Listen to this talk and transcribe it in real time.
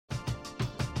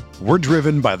We're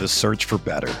driven by the search for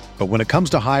better. But when it comes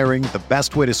to hiring, the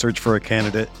best way to search for a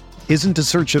candidate isn't to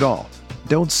search at all.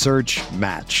 Don't search,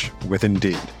 match with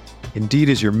Indeed. Indeed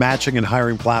is your matching and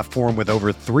hiring platform with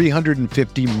over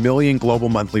 350 million global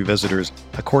monthly visitors,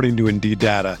 according to Indeed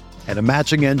data, and a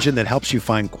matching engine that helps you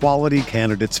find quality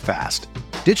candidates fast.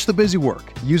 Ditch the busy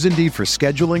work. Use Indeed for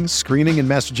scheduling, screening, and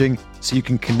messaging so you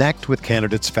can connect with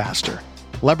candidates faster.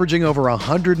 Leveraging over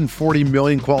 140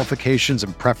 million qualifications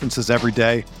and preferences every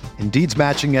day, Indeed's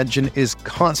matching engine is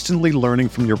constantly learning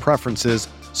from your preferences,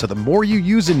 so the more you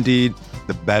use Indeed,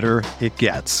 the better it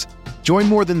gets. Join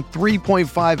more than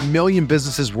 3.5 million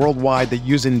businesses worldwide that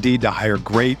use Indeed to hire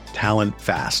great talent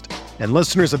fast. And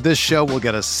listeners of this show will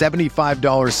get a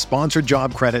 $75 sponsored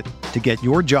job credit to get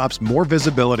your jobs more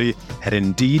visibility at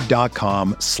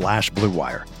Indeed.com/Blue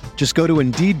Wire. Just go to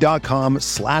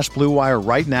Indeed.com/Blue Wire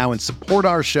right now and support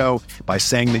our show by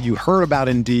saying that you heard about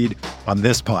Indeed on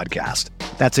this podcast.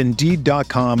 That's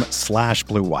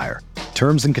Indeed.com/Blue Wire.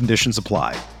 Terms and conditions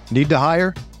apply. Need to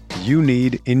hire? You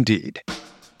need Indeed.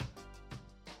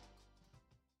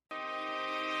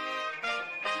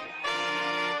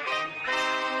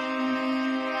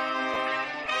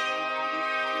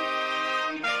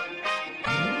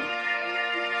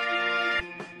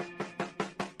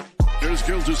 Here's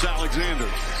Gilgeous Alexander.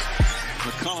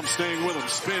 McCollum staying with him.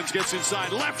 Spins, gets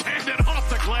inside. Left-handed off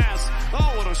the glass.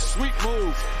 Oh, what a sweet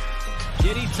move.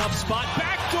 Giddy, tough spot.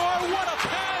 Backdoor. What a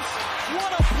pass.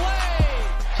 What a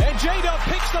play. And J-Dub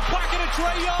picks the pocket of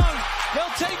Trae Young.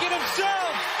 He'll take it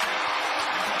himself.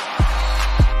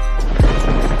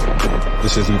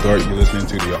 This is Lou Dort. You're listening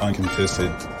to the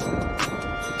Uncontested.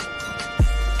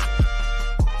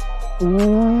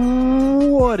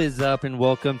 What is up, and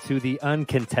welcome to the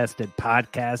Uncontested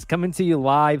Podcast, coming to you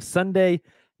live Sunday,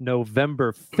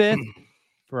 November 5th,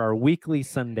 for our weekly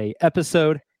Sunday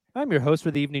episode. I'm your host for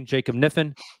the evening, Jacob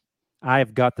Niffen.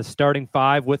 I've got the starting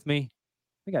five with me.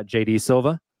 We got JD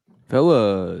Silva.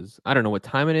 Fellas, I don't know what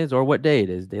time it is or what day it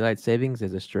is. Daylight savings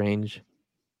is a strange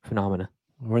phenomena.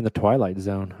 We're in the twilight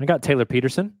zone. I got Taylor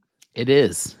Peterson. It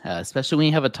is, especially when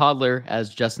you have a toddler, as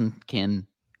Justin can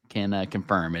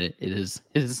confirm. It is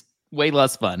way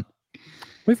less fun.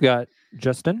 We've got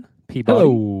Justin Peabody.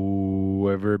 Hello,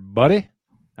 everybody.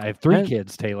 I have three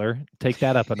kids, Taylor. Take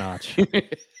that up a notch.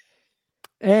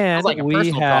 And like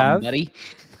we have, problem, buddy.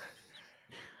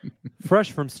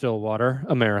 fresh from Stillwater,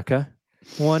 America,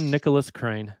 one Nicholas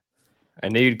Crane. I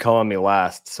knew you'd call on me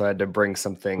last, so I had to bring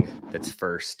something that's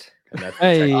first. And that's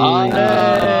Hey.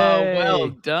 Well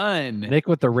done. Nick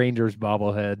with the Rangers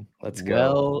bobblehead. Let's go.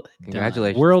 Well,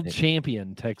 Congratulations. World Nick.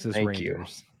 champion, Texas Thank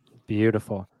Rangers.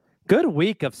 Beautiful. Good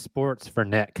week of sports for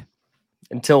Nick.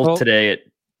 Until today at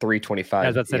 3:25.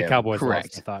 As I said, PM. Cowboys Correct.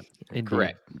 lost, I thought. Indeed.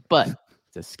 correct. But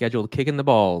It's a scheduled kick in the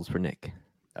balls for Nick.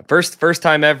 First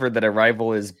time ever that a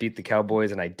rival has beat the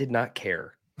Cowboys, and I did not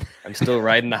care. I'm still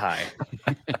riding the high.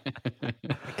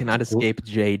 I cannot escape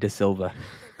Jay De Silva.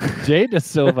 Jay De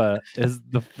Silva is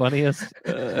the funniest.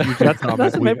 That's one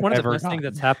of the best things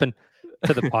that's happened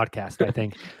to the podcast, I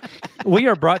think. We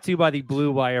are brought to you by the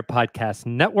Blue Wire Podcast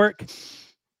Network.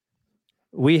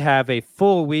 We have a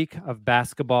full week of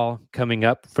basketball coming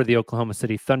up for the Oklahoma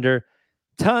City Thunder.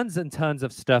 Tons and tons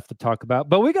of stuff to talk about.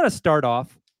 But we got to start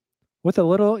off with a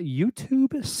little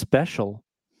YouTube special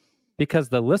because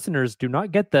the listeners do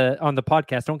not get on the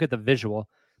podcast, don't get the visual.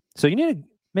 So you need to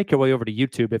make your way over to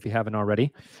YouTube if you haven't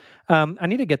already. I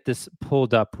need to get this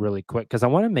pulled up really quick because I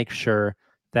want to make sure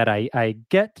that I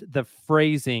get the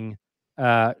phrasing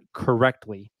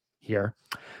correctly here.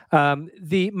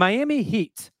 The Miami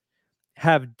Heat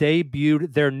have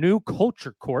debuted their new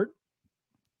culture court,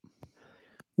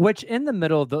 which in the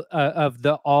middle of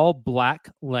the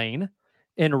all-black lane,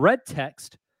 in red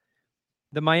text,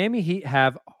 the Miami Heat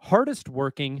have hardest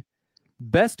working,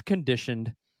 best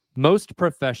conditioned, most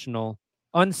professional,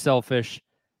 unselfish,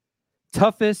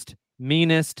 toughest,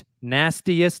 meanest,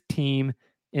 nastiest team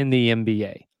in the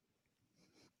NBA.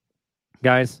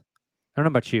 Guys, I don't know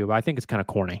about you, but I think it's kind of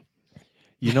corny.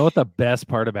 You know what the best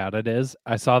part about it is?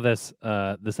 I saw this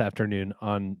this afternoon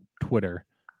on Twitter.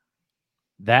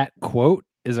 That quote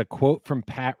is a quote from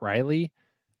Pat Riley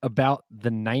about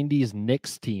the 90s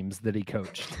Knicks teams that he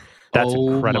coached. That's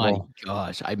oh incredible. My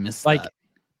gosh, I missed Like, that.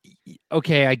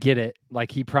 okay, I get it.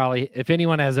 Like, he probably, if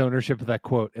anyone has ownership of that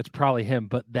quote, it's probably him.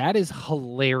 But that is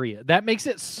hilarious. That makes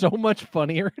it so much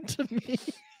funnier to me.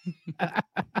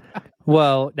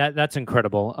 Well, that's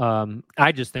incredible.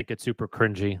 I just think it's super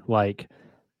cringy. Like,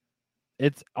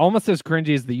 It's almost as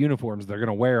cringy as the uniforms they're going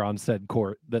to wear on said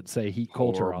court that say Heat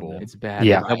culture on them. It's bad.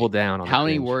 Yeah. Double down on How the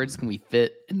many cringe. words can we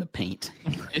fit in the paint?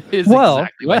 It is Well,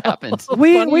 exactly what happened.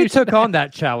 We took on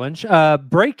that challenge.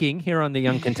 Breaking here on the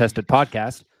Uncontested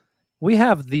podcast, we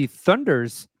have the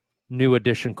Thunder's new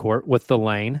edition court with the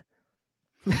lane.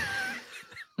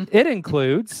 It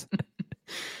includes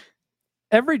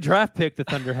every draft pick the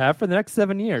Thunder have for the next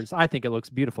 7 years. I think it looks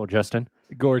beautiful, Justin.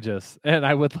 Gorgeous. And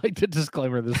I would like to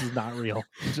disclaimer this is not real.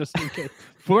 Just in case.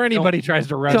 Before anybody tries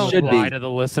to run Don't lie be. to the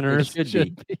listeners. It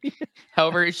should be.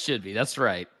 However, it should be. That's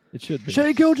right. It should be.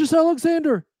 Shai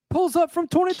Gilgeous-Alexander pulls up from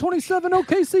 2027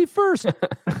 OKC first.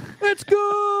 It's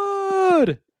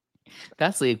good.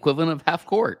 That's the equivalent of half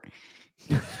court.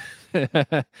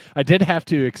 I did have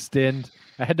to extend.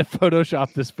 I had to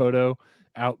Photoshop this photo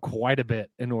out quite a bit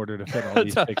in order to fit all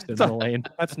these picks in the lane.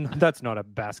 That's not a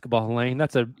basketball lane.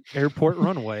 That's an airport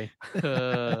runway.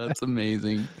 That's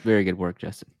amazing. Very good work,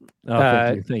 Justin. Oh,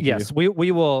 thank you. Yes, we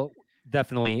will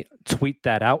definitely tweet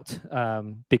that out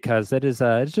because it is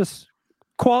it's just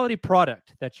quality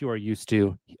product that you are used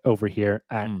to over here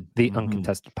at the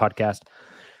Uncontested podcast.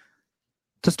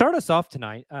 To start us off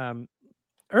tonight,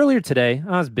 earlier today,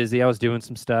 I was busy. I was doing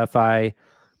some stuff. I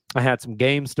had some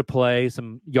games to play,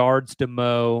 some yards to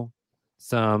mow,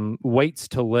 some weights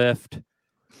to lift.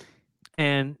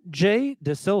 And Jay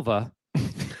De Silva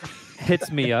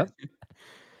hits me up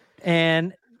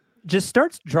and just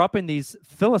starts dropping these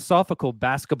philosophical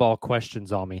basketball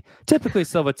questions on me. Typically,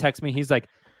 Silva texts me. He's like,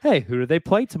 hey, who do they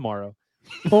play tomorrow?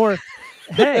 Or,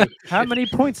 hey, how many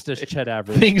points does Chet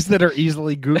average? Things that are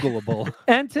easily Googleable.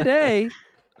 And today,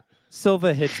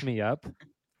 Silva hits me up.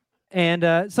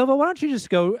 And Silva, why don't you just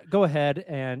go ahead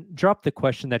and drop the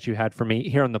question that you had for me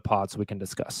here on the pod so we can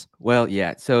discuss. Well,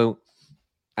 yeah. So,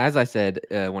 as I said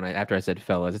after I said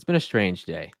fellas, it's been a strange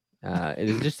day.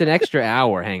 It was just an extra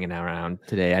hour hanging around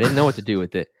today. I didn't know what to do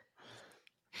with it.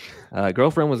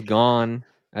 Girlfriend was gone.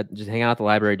 I just hang out at the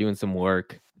library doing some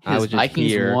work. I was just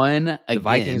Vikings here. won The again.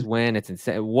 Vikings win. It's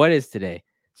insane. What is today?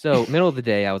 So middle of the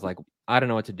day, I was like, I don't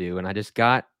know what to do, and I just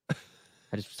started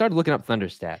looking up Thunder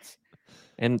stats.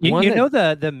 And You know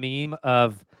the meme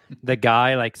of the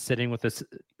guy like sitting with his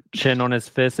chin on his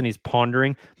fist and he's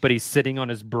pondering, but he's sitting on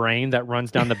his brain that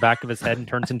runs down the back of his head and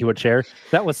turns into a chair.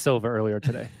 That was Silva earlier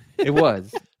today. It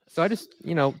was. So I just,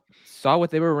 saw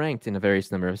what they were ranked in a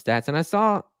various number of stats, and I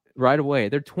saw right away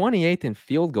they're 28th in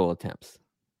field goal attempts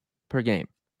per game.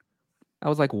 I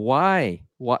was like, why?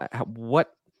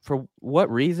 What? For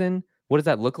what reason? What does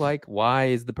that look like? Why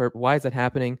is that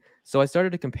happening? So I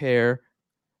started to compare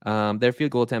their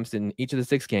field goal attempts in each of the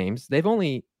 6 games. There's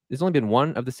only been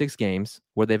one of the 6 games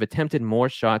where they've attempted more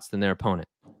shots than their opponent.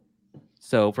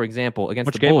 So, for example,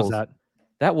 against the Bulls, was that?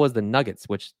 That was the Nuggets,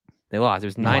 which they lost.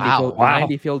 There's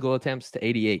 90 field goal attempts to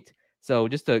 88. So,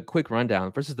 just a quick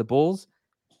rundown. Versus the Bulls,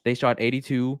 they shot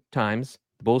 82 times.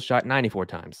 The Bulls shot 94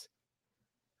 times.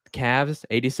 The Cavs,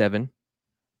 87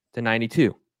 to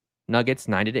 92. Nuggets,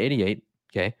 90 to 88.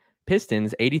 Okay.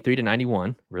 Pistons, 83 to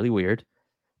 91. Really weird.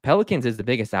 Pelicans is the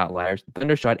biggest outlier.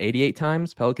 Thunder shot 88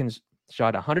 times. Pelicans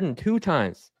shot 102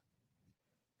 times.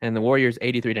 And the Warriors,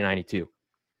 83 to 92.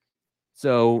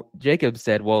 So Jacob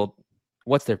said, well,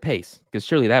 what's their pace? Because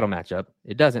surely that'll match up.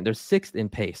 It doesn't. They're 6th in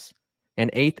pace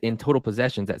and 8th in total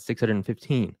possessions at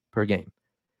 615 per game.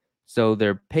 So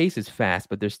their pace is fast,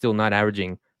 but they're still not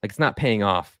averaging, it's not paying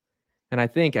off. And I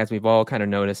think, as we've all kind of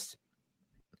noticed,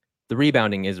 the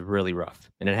rebounding is really rough,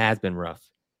 and it has been rough.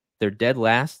 They're dead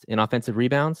last in offensive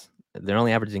rebounds. They're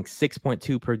only averaging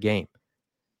 6.2 per game.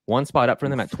 One spot up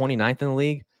from them at 29th in the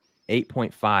league,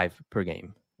 8.5 per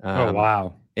game. Oh,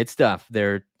 wow. It's tough.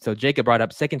 So Jacob brought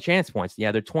up second chance points.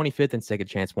 Yeah, they're 25th in second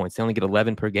chance points. They only get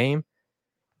 11 per game,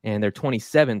 and they're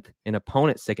 27th in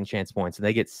opponent second chance points. So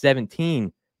they get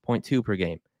 17.2 per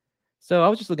game. So I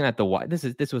was just looking at the why.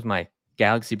 This was my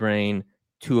galaxy brain,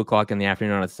 2:00 in the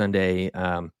afternoon on a Sunday.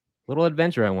 Little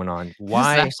adventure I went on.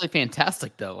 Why? This is actually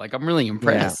fantastic, though. I'm really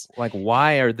impressed. Yeah,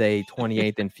 why are they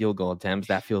 28th in field goal attempts?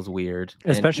 That feels weird.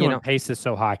 Especially when pace is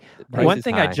so high. One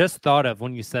thing I just thought of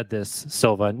when you said this,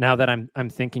 Silva, now that I'm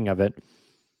thinking of it,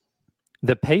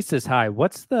 the pace is high.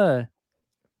 What's the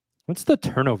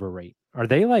turnover rate? Are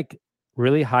they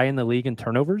really high in the league in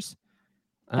turnovers?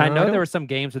 I know there were some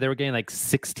games where they were getting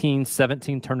 16,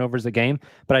 17 turnovers a game,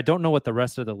 but I don't know what the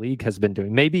rest of the league has been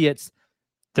doing. Maybe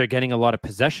they're getting a lot of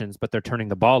possessions, but they're turning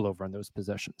the ball over on those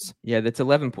possessions. Yeah, that's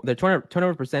 11. Their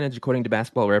turnover percentage, according to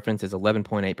Basketball Reference, is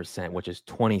 11.8%, which is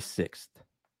 26th.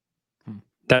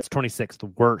 That's 26th, the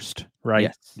worst,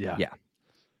 right? Yes.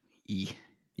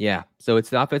 Yeah. So it's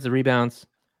the offensive rebounds,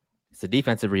 it's the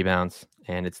defensive rebounds,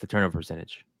 and it's the turnover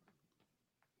percentage.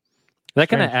 That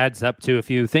kind of adds up to, if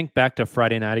you think back to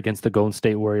Friday night against the Golden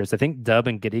State Warriors, I think Dub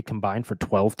and Giddey combined for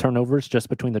 12 turnovers just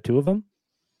between the two of them.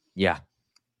 Yeah.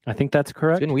 I think that's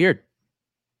correct. It's been weird.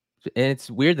 And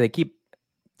it's weird they keep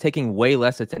taking way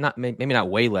less, maybe not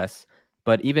way less,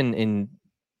 but even in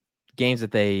games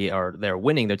that they're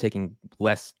winning, they're taking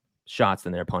less shots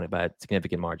than their opponent by a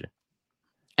significant margin.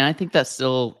 And I think that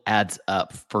still adds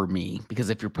up for me, because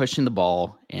if you're pushing the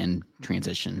ball in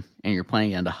transition and you're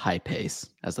playing at a high pace,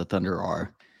 as the Thunder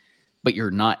are, but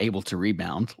you're not able to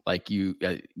rebound, like you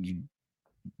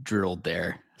drilled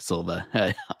there, Silva.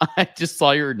 I just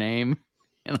saw your name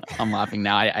and I'm laughing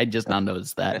now. I just now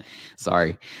noticed that.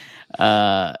 Sorry.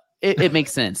 It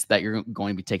makes sense that you're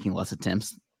going to be taking less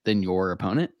attempts than your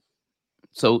opponent.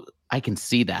 So I can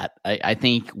see that. I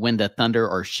think when the Thunder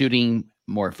are shooting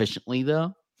more efficiently,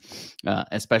 though,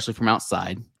 especially from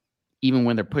outside, even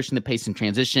when they're pushing the pace in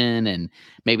transition and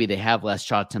maybe they have less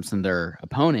shot attempts than their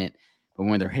opponent, but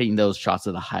when they're hitting those shots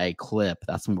at a high clip,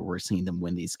 that's when we're seeing them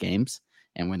win these games.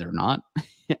 And when they're not,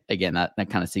 again, that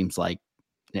kind of seems like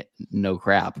no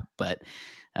crap. But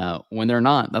when they're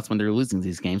not, that's when they're losing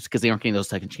these games, because they aren't getting those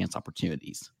second chance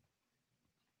opportunities.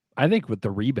 I think with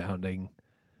the rebounding,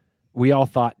 we all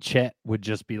thought Chet would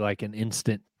just be like an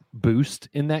instant boost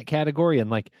in that category.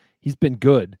 And like, he's been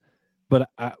good, but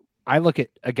I look at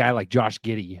a guy like Josh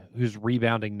Giddey, whose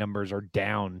rebounding numbers are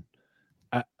down.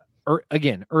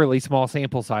 Again, early small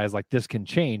sample size, like this can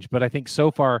change, but I think so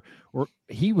far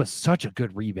he was such a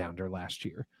good rebounder last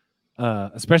year,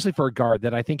 especially for a guard,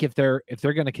 that I think if they're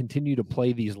going to continue to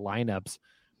play these lineups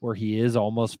where he is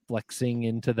almost flexing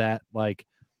into that like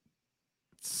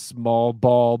small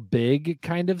ball big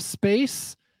kind of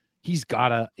space, he's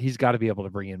gotta be able to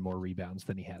bring in more rebounds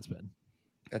than he has been.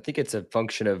 I think it's a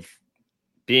function of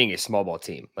being a small ball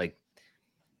team. Like,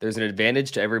 there's an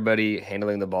advantage to everybody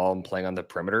handling the ball and playing on the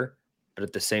perimeter, but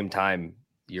at the same time,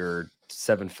 your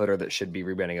 7-footer that should be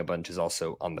rebounding a bunch is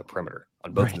also on the perimeter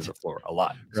on both ends of the floor a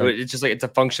lot. So it's just like, it's a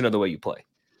function of the way you play.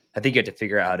 I think you have to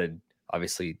figure out how to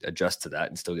obviously adjust to that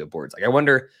and still get boards. Like, I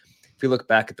wonder if you look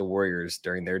back at the Warriors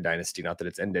during their dynasty, not that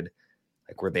it's ended,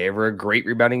 like, were they ever a great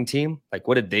rebounding team? Like,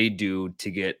 what did they do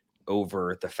to get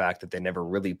over the fact that they never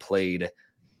really played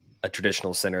a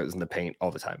traditional center that was in the paint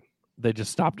all the time? They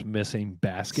just stopped missing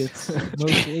baskets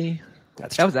mostly.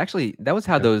 That was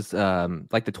how those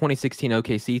like the 2016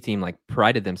 OKC team like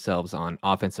prided themselves on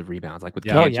offensive rebounds, like with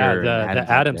Cantor the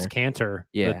Adams Cantor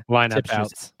lineup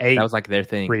outs, 8 that was like their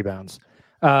thing. Rebounds.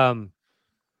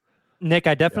 Nick,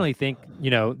 I definitely think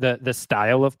the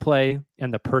style of play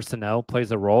and the personnel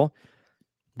plays a role,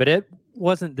 but it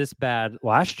wasn't this bad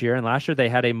last year. And last year they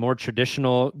had a more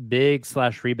traditional big /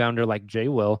 rebounder like Jay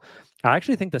Will. I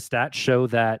actually think the stats show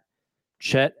that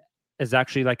Chet is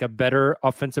actually like a better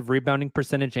offensive rebounding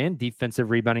percentage and defensive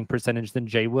rebounding percentage than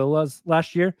Jay Will was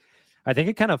last year. I think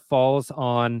it kind of falls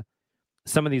on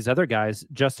some of these other guys.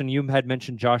 Justin, you had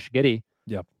mentioned Josh Giddey.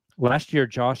 Yep. Last year,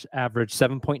 Josh averaged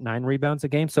 7.9 rebounds a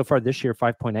game. So far this year,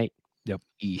 5.8. Yep.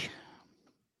 Do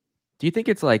you think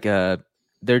it's like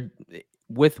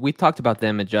we talked about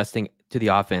them adjusting to the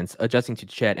offense, adjusting to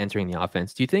Chet entering the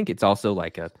offense. Do you think it's also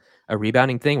like a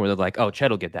rebounding thing where they're like, oh, Chet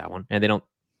will get that one, and they don't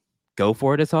go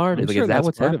for it as hard? Is that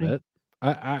what's happening?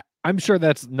 I'm sure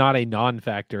that's not a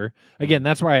non-factor. Again,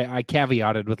 that's why I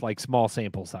caveated with like small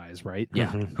sample size, right?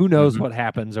 Yeah. Mm-hmm. Who knows what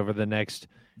happens over the next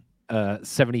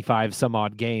 75 some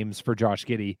odd games for Josh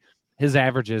Giddey. His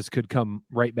averages could come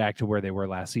right back to where they were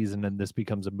last season, and this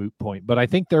becomes a moot point. But I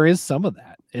think there is some of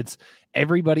that. It's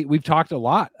everybody. We've talked a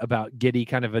lot about Giddey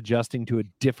kind of adjusting to a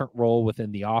different role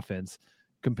within the offense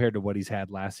compared to what he's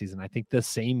had last season. I think the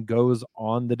same goes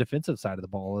on the defensive side of the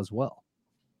ball as well.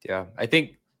 Yeah, I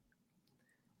think,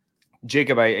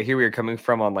 Jacob, I hear where you're coming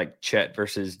from on like Chet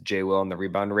versus Jay Will and the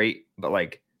rebound rate, but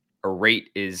like a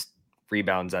rate is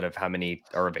rebounds out of how many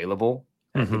are available.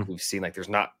 Mm-hmm. I think we've seen like there's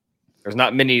not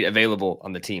many available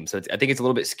on the team, so I think it's a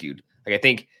little bit skewed. Like I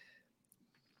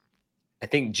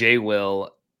think Jay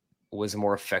Will was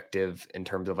more effective in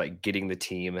terms of like getting the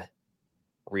team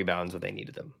rebounds when they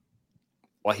needed them.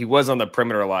 While he was on the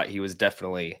perimeter a lot, he was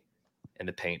definitely in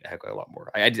the paint a heck of a lot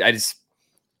more. I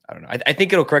don't know. I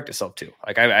think it'll correct itself too.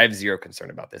 Like I have zero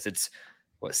concern about this. It's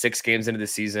 6 games into the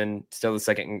season, still the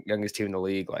second youngest team in the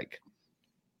league. Like,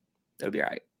 it'll be all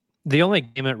right. The only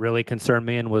game that really concerned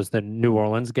me was the New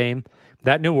Orleans game.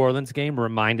 That New Orleans game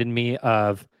reminded me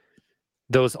of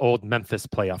those old Memphis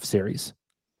playoff series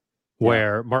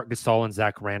where Marc Gasol and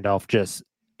Zach Randolph just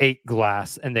ate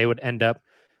glass, and they would end up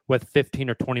with 15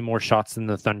 or 20 more shots than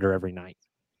the Thunder every night.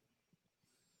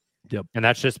 Yep. And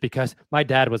that's just because my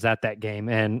dad was at that game,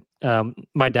 and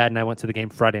my dad and I went to the game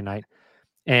Friday night,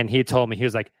 and he told me, he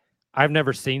was like, I've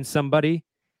never seen somebody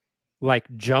like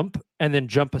jump and then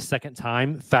jump a second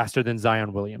time faster than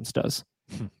Zion Williams does,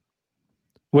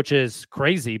 which is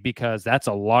crazy because that's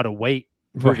a lot of weight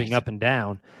moving up and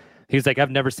down. He's like,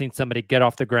 I've never seen somebody get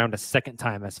off the ground a second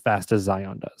time as fast as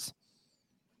Zion does.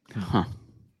 Huh.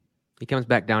 He comes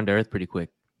back down to earth pretty quick.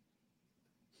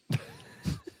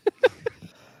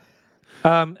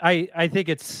 I think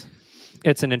it's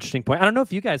an interesting point. I don't know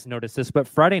if you guys noticed this, but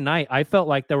Friday night, I felt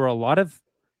like there were a lot of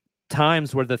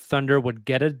times where the Thunder would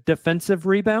get a defensive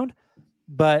rebound,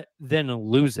 but then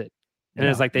lose it. And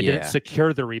it's like they didn't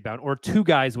secure the rebound, or two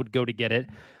guys would go to get it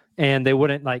and they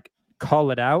wouldn't like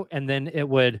call it out. And then it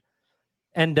would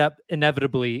end up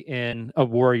inevitably in a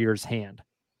Warriors hand.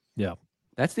 Yeah.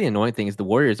 That's the annoying thing is the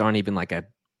Warriors aren't even like a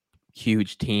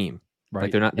huge team. Right.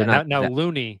 Like they're not. Now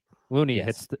Looney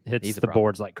hits the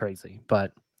boards like crazy,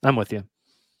 but I'm with you.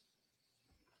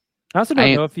 I also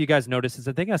don't know if you guys noticed this.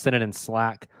 I think I sent it in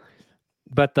Slack,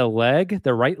 but the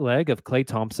right leg of Klay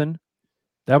Thompson,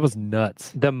 that was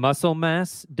nuts. The muscle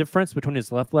mass difference between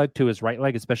his left leg to his right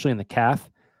leg, especially in the calf,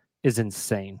 is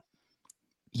insane.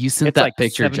 You sent that like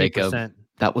picture, 70%. Jacob.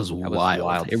 That was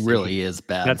wild. It really is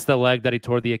bad. That's the leg that he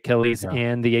tore the Achilles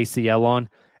and the ACL on,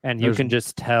 and you can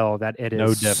just tell that it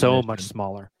is so much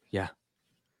smaller. Yeah.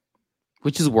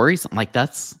 Which is worrisome. Like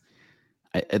that's,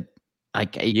 it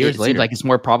seems like it's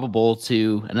more probable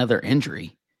to another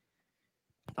injury.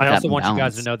 I also want you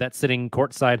guys to know that sitting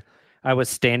courtside, I was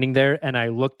standing there and I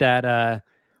looked at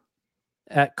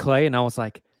Klay and I was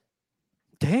like,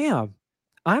 "Damn,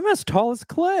 I'm as tall as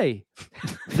Klay.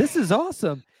 This is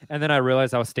awesome." And then I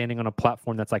realized I was standing on a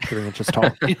platform that's like 3 inches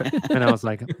tall, and I was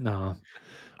like, "No."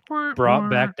 Brought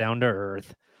back down to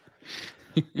earth.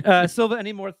 Silva,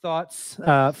 any more thoughts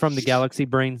from the Galaxy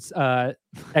Brains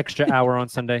extra hour on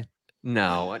Sunday?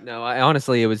 No. I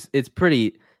honestly, it's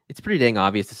pretty dang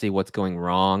obvious to see what's going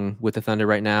wrong with the Thunder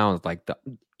right now. It's like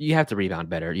you have to rebound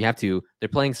better. They're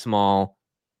playing small.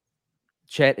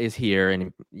 Chet is here,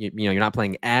 and you're not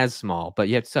playing as small, but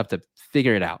you have to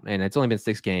figure it out. And it's only been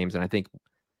 6 games, and I think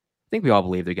we all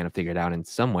believe they're going to figure it out in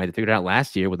some way. They figured it out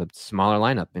last year with a smaller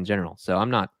lineup in general. So I'm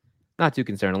not too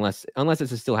concerned unless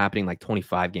this is still happening like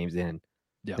 25 games in.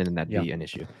 Then that'd be an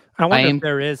issue. I wonder if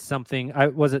there is something.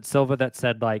 Was it Silva that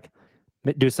said like,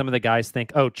 do some of the guys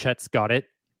think, oh, Chet's got it,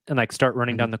 and like start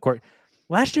running down the court?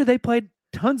 Last year they played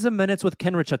tons of minutes with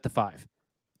Kenrich at the 5.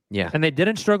 Yeah, and they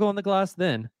didn't struggle on the glass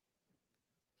then.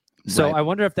 So I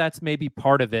wonder if that's maybe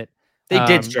part of it. They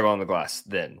did struggle on the glass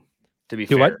then. To be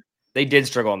fair, they did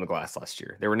struggle on the glass last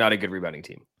year. They were not a good rebounding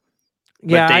team.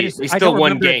 Yeah, but they still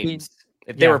won games.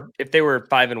 If they were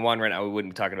 5-1 right now, we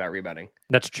wouldn't be talking about rebounding.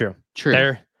 That's true.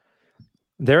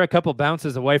 They're a couple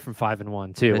bounces away from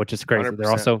 5-1 too, which is crazy. 100%.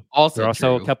 They're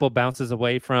also a couple bounces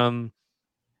away from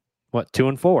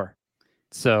 2-4.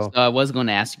 So I was going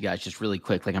to ask you guys just really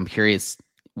quick. Like I'm curious.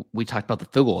 We talked about the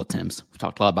field goal attempts. We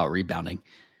talked a lot about rebounding.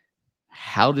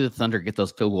 How do the Thunder get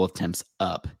those field goal attempts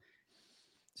up?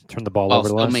 Turn the ball over.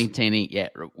 Still maintaining,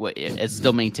 it's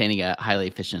still maintaining a highly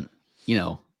efficient.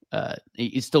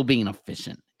 It's still being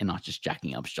efficient and not just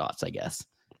jacking up shots. I guess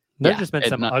there's just been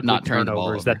some ugly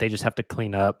turnovers that they just have to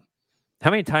clean up.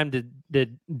 How many times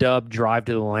did Dub drive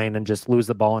to the lane and just lose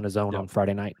the ball in his own on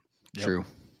Friday night? True.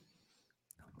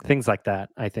 Things like that.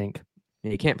 I think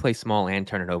you can't play small and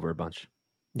turn it over a bunch.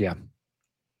 Yeah.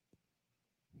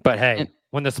 But hey,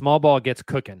 when the small ball gets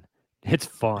cooking, it's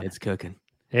fun. It's cooking.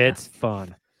 It's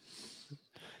fun.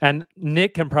 And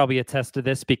Nick can probably attest to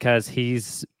this because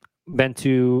he's been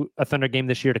to a Thunder game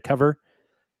this year to cover.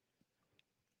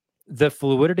 The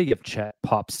fluidity of Chet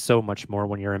pops so much more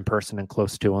when you're in person and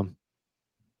close to him.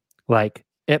 Like,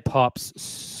 it pops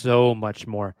so much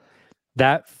more.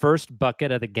 That first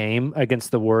bucket of the game against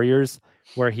the Warriors,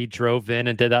 where he drove in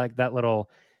and did that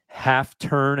little half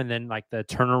turn and then like the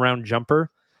turnaround jumper,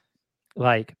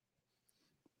 like,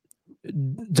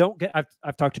 don't get.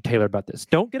 I've talked to Taylor about this.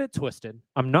 Don't get it twisted.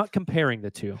 I'm not comparing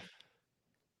the two,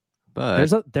 but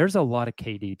there's a lot of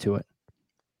KD to it.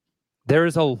 There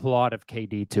is a lot of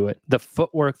KD to it. The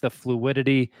footwork, the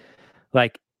fluidity,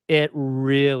 like it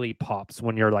really pops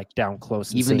when you're like down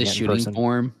close. And even the shooting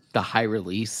form, the high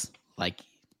release, like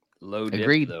low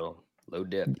dip though. Low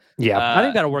dip. Yeah, I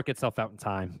think that'll work itself out in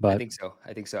time. But I think so.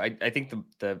 I think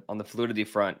the on the fluidity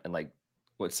front and like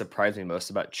what surprised me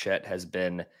most about Chet has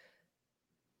been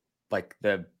like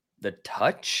the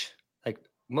touch. Like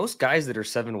most guys that are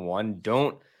 7-1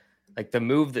 don't like the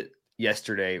move that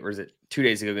yesterday, or is it 2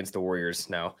 days ago against the Warriors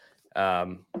now,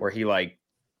 where he like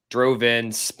drove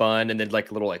in, spun, and then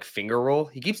like a little like finger roll.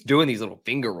 He keeps doing these little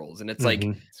finger rolls, and it's like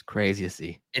it's crazy to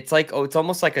see. It's like it's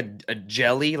almost like a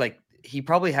jelly. Like he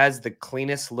probably has the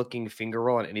cleanest looking finger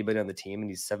roll on anybody on the team, and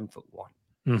he's 7'1".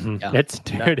 Mm-hmm. Yeah.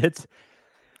 It's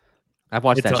I've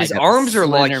watched that. His arms are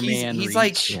like Slender he's man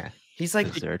like reach. he's like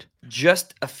Absurd.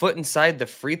 just a foot inside the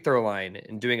free throw line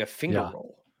and doing a finger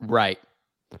roll. Right.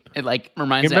 It like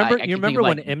reminds you me. remember, I you can think remember of,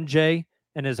 when like, MJ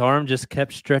and his arm just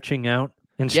kept stretching out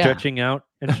and Yeah. stretching out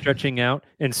and stretching out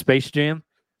in Space Jam?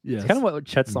 Yes. It's kind of what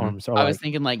Chet's arms are I like. was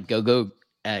thinking like Go-Go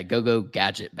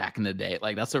Gadget back in the day.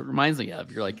 Like that's what it reminds me of.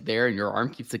 You're like there and your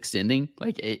arm keeps extending.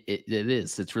 Like it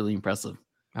is. It's really impressive.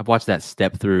 I've watched that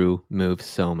step through move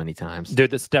so many times.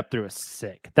 Dude, the step through is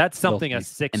sick. That's something a And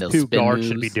 6'2" those spin guard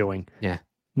should be moves. doing. Yeah.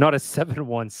 Not a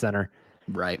 7'1" center.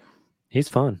 Right. He's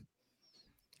fun.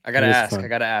 I gotta It is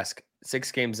ask. fun.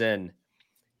 6 games in,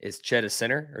 is Chet a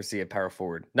center or is he a power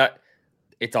forward? Not,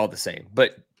 it's all the same.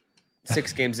 But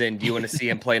 6 games in, do you want to see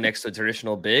him play next to a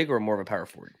traditional big or more of a power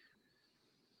forward?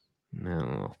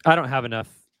 No. I don't have enough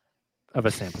of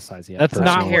a sample size yet. That's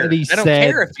not personally. what he I don't said.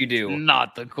 care if you do.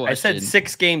 Not the question. I said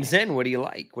 6 games in. What do you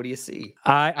like? What do you see?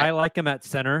 I like him at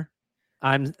center.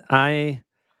 I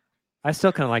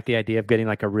still kind of like the idea of getting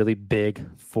like a really big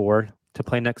 4 to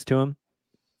play next to him.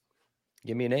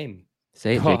 Give me a name.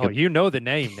 Say it, Oh, Jacob. you know the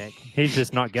name, Nick. He's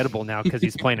just not gettable now because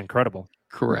he's playing incredible.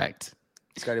 Correct.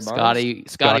 Scotty Barnes. Scotty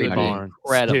Scotty would be Barnes.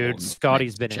 incredible. Dude,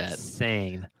 Scotty's been Chet.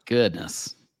 insane.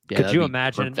 Goodness. Yeah, Could that'd you be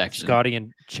imagine perfection. Scotty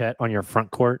and Chet on your front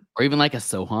court? or even like a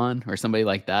Sohan or somebody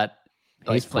like that?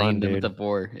 Like He's playing fun, them with dude. the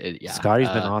 4. Yeah. Scotty's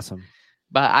been awesome.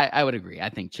 But I would agree. I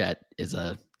think Chet is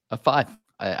a 5.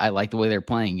 I like the way they're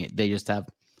playing it. They just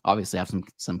obviously have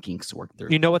some kinks to work through.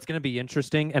 You know what's going to be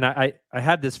interesting? And I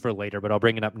had this for later, but I'll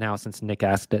bring it up now since Nick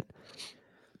asked it.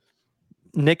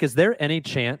 Nick, is there any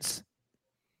chance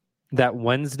that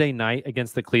Wednesday night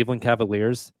against the Cleveland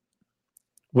Cavaliers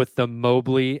with the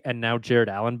Mobley and now Jared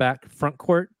Allen back front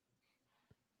court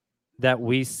that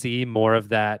we see more of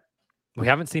that? We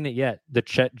haven't seen it yet. The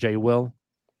Chet J. Will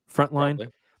front line.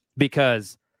 Probably.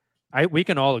 Because we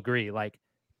can all agree, like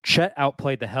Chet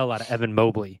outplayed the hell out of Evan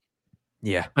Mobley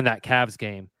Yeah. in that Cavs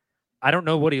game. I don't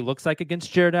know what he looks like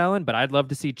against Jared Allen, but I'd love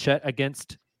to see Chet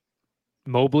against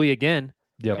Mobley again.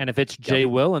 Yep. And if it's Jay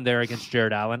Will in there against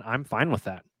Jared Allen, I'm fine with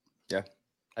that. Yeah,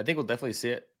 I think we'll definitely see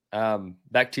it.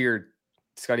 Back to your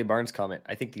Scotty Barnes comment.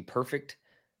 I think the perfect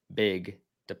big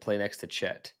to play next to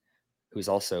Chet, who's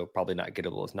also probably not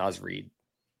gettable, is Naz Reid.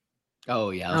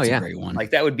 Oh yeah, that's a great one. Like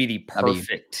that would be the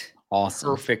perfect, awesome,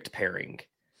 perfect pairing.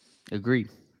 Agreed.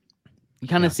 You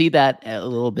kind of see that a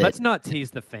little bit. Let's not tease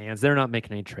the fans. They're not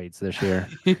making any trades this year.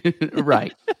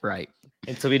 Right.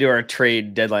 Until we do our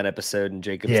trade dedeadline episode and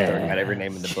Jacob's throwing out every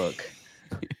name in the book.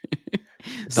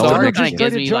 Sar kind of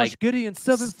gives me Josh like Giddey and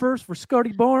 7 first for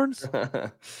Scotty Barnes.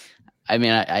 I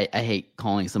mean, I hate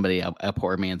calling somebody a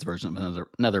poor man's version of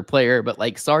another player, but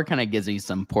like Sar kind of gives me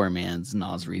some poor man's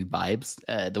Naz Reid vibes.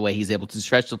 The way he's able to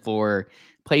stretch the floor,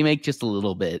 play make just a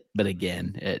little bit, but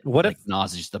again, What if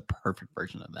Naz is just the perfect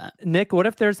version of that? Nick, what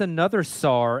if there's another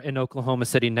Sar in Oklahoma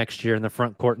City next year in the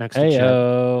front court next to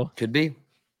Heyo. Chet? Could be.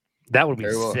 That would be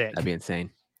Very well. sick. That'd be insane.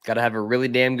 Got to have a really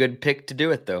damn good pick to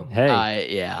do it, though.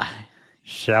 Hey, Yeah.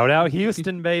 shout out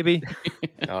Houston, baby.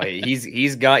 Oh,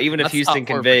 he's got. Even if That's Houston not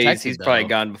for conveys, protected, he's probably though.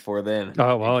 gone before then.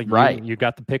 Oh well, Right. You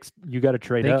got the picks. You got to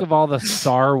trade Think up. of all the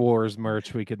Star Wars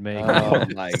merch we could make. Oh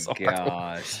my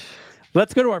gosh!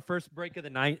 Let's go to our first break of the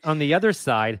night. On the other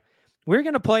side, we're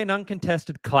going to play an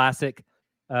uncontested classic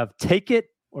of Take It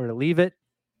or Leave It.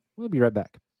 We'll be right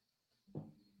back.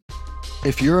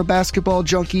 If you're a basketball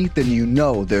junkie, then you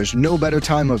know there's no better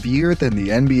time of year than the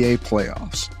NBA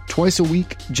playoffs. Twice a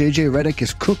week, JJ Redick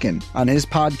is cooking on his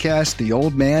podcast, The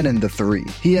Old Man and the Three.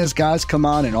 He has guys come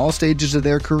on in all stages of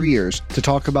their careers to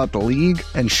talk about the league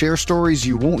and share stories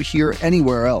you won't hear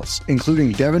anywhere else,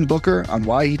 including Devin Booker on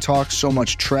why he talks so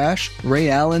much trash, Ray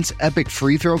Allen's epic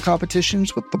free throw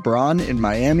competitions with LeBron in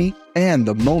Miami, and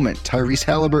the moment Tyrese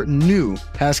Halliburton knew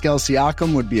Pascal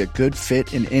Siakam would be a good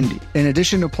fit in Indy. In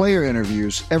addition to player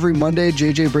interviews, every Monday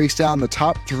JJ breaks down the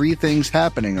top 3 things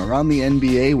happening around the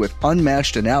NBA with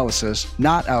unmatched analysis,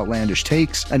 not outlandish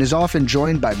takes, and is often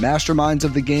joined by masterminds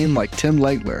of the game like Tim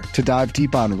Legler to dive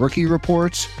deep on rookie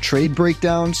reports, trade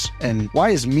breakdowns, and why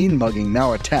is mean mugging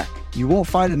now a tech? You won't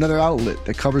find another outlet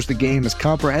that covers the game as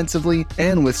comprehensively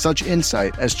and with such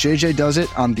insight as JJ does it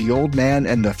on The Old Man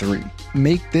and the Three.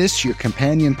 Make this your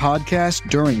companion podcast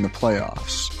during the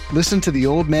playoffs. Listen to The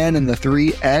Old Man and the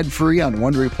Three ad-free on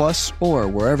Wondery Plus or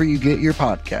wherever you get your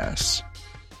podcasts.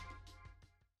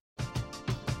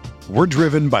 We're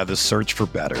driven by the search for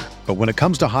better. But when it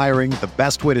comes to hiring, the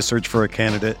best way to search for a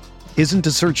candidate isn't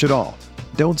to search at all.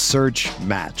 Don't search,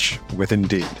 match with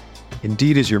Indeed.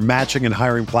 Indeed is your matching and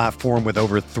hiring platform with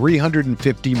over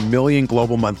 350 million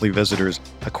global monthly visitors,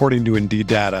 according to Indeed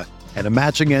data, and a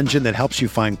matching engine that helps you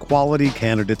find quality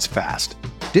candidates fast.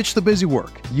 Ditch the busy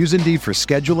work. Use Indeed for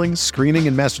scheduling, screening,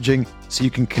 and messaging so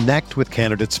you can connect with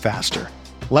candidates faster.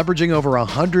 Leveraging over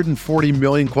 140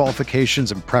 million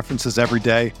qualifications and preferences every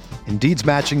day, Indeed's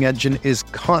matching engine is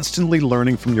constantly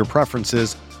learning from your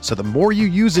preferences, so the more you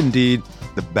use Indeed,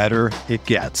 the better it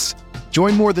gets.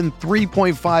 Join more than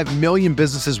 3.5 million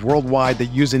businesses worldwide that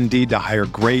use Indeed to hire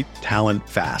great talent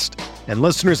fast. And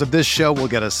listeners of this show will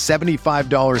get a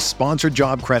 $75 sponsored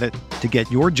job credit to get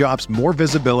your jobs more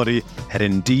visibility at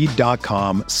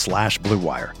Indeed.com/Blue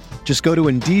Wire. Just go to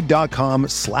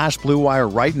Indeed.com/Blue Wire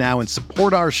right now and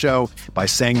support our show by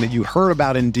saying that you heard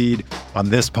about Indeed on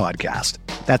this podcast.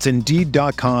 That's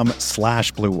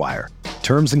Indeed.com/Blue Wire.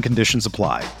 Terms and conditions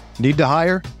apply. Need to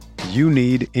hire? You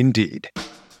need Indeed.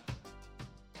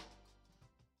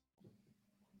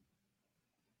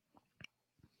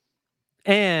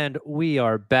 And we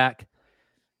are back.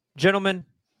 Gentlemen,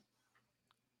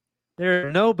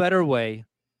 there's no better way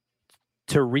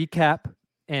to recap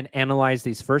and analyze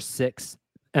these first 6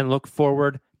 and look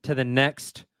forward to the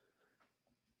next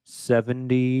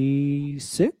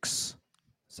 76.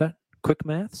 Is that quick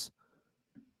maths?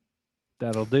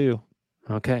 That'll do.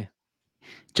 Okay.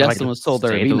 Justin was told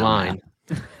there would be line.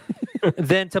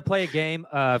 Then to play a game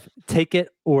of take it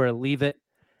or leave it.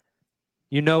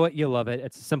 You know it, you love it.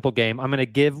 It's a simple game. I'm going to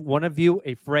give one of you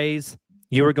a phrase.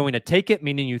 You are going to take it,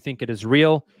 meaning you think it is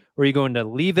real, or you're going to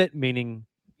leave it, meaning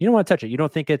you don't want to touch it. You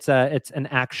don't think it's an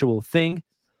actual thing.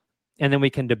 And then we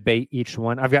can debate each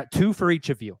one. I've got 2 for each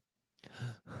of you.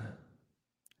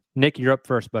 Nick, you're up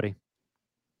first, buddy.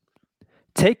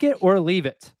 Take it or leave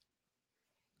it.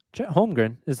 Chet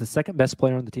Holmgren is the second best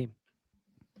player on the team.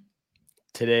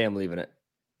 Today, I'm leaving it.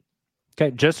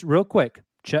 Okay, just real quick.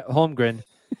 Chet Holmgren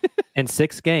in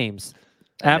 6 games,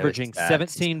 averaging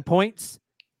 17 points,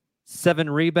 7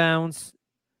 rebounds,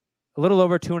 a little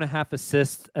over 2.5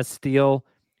 assists, a steal,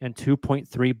 and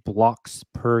 2.3 blocks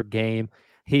per game.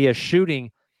 He is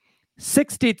shooting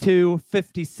 62,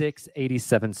 56,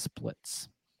 87 splits.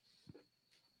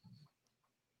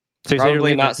 So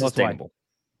probably not sustainable.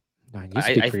 No, you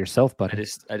speak for yourself, buddy.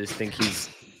 I just think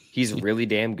he's really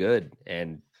damn good.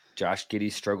 And Josh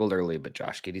Giddey struggled early, but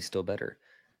Josh Giddey's still better.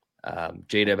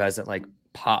 J-Dub hasn't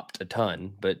popped a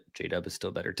ton, but J-Dub is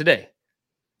still better today.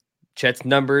 Chet's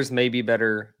numbers may be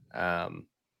better.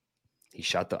 He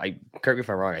shot correct me if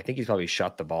I'm wrong. I think he's probably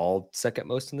shot the ball second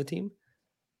most on the team.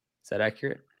 Is that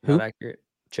accurate? Who? Not accurate.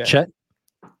 Chet.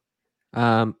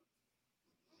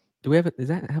 Do we have it? Is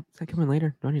that coming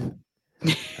later? Don't even.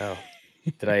 Oh,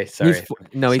 did I? Sorry. He's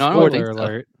fourth.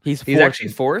 Alert. He's actually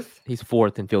fourth. He's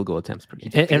 4th in field goal attempts per game.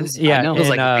 Yeah, it feels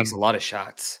like he takes a lot of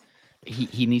shots.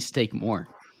 He needs to take more.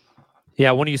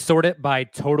 Yeah, when you sort it by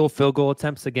total field goal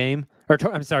attempts a game,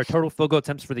 total field goal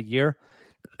attempts for the year,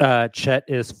 Chet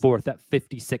is 4th at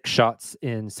 56 shots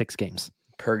in 6 games.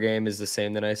 Per game is the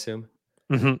same then, I assume?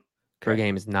 Mm-hmm. Per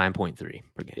game is 9.3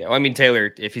 per game. Yeah, well, I mean,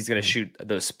 Taylor, if he's going to shoot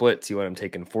those splits, you want him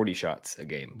taking 40 shots a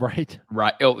game. Right.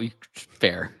 Oh,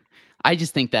 fair. I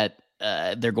just think that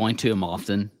they're going to him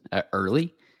often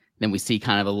early. Then we see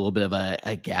kind of a little bit of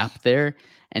a gap there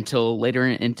until later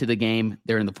into the game.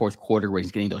 They're in the 4th quarter where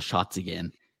he's getting those shots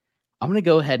again. I'm going to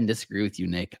go ahead and disagree with you,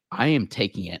 Nick. I am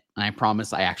taking it, and I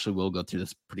promise I actually will go through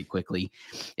this pretty quickly.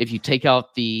 If you take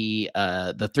out the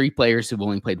 3 players who've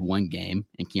only played 1 game,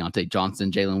 in Keontae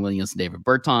Johnson, Jalen Williams, and David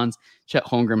Bertans, Chet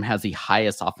Holmgren has the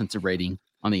highest offensive rating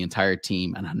on the entire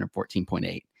team at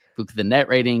 114.8. Look at the net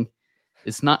rating.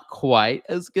 It's not quite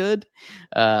as good.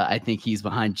 I think he's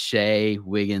behind Shea,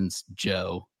 Wiggins,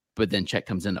 Joe, but then Chet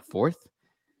comes in at 4th.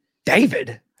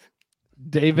 David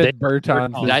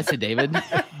Bertans. Did I say David?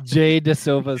 Jay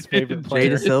DeSilva's favorite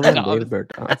player. Jay DeSilva and David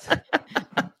Bertans.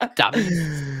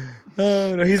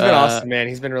 Oh, no, he's been awesome, man.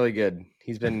 He's been really good.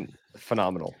 He's been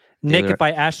phenomenal. Nick, if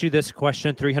I asked you this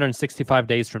question 365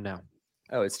 days from now.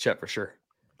 Oh, it's Chet for sure.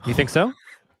 You think so?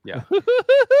 Yeah.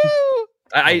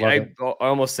 I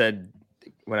almost said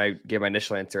when I gave my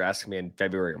initial answer, ask me in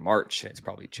February or March, it's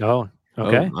probably Chet. Oh,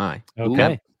 okay. Oh, my.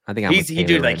 Okay. I think he's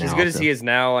as good as he is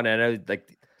now, and I know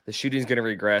the shooting's going to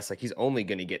regress. He's only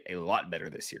going to get a lot better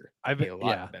this year. I've been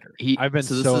better. I've been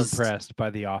so impressed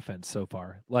by the offense so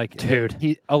far.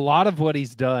 Dude, a lot of what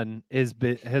he's done has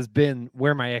been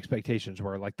where my expectations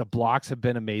were. The blocks have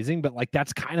been amazing, but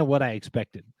that's kind of what I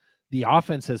expected. The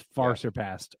offense has far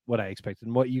surpassed what I expected.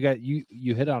 And what you got,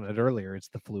 you hit on it earlier. It's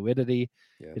the fluidity,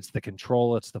 it's the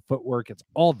control, it's the footwork, it's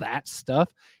all that stuff.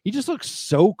 He just looks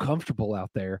so comfortable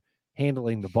out there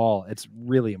handling the ball. It's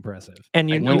really impressive.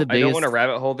 And I don't want to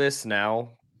rabbit hole this now,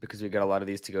 because we got a lot of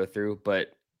these to go through.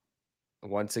 But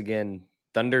once again,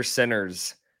 Thunder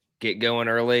centers get going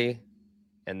early,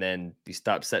 and then you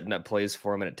stop setting up plays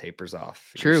for them, and it tapers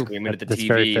off. True. You're screaming at the That's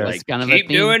very TV fair. like, Kind of keep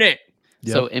doing it.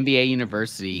 Yep. So NBA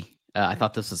University, I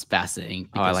thought this was fascinating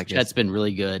because Chet's been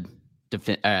really good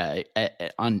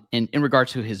in regard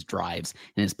to his drives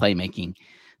and his playmaking.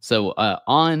 So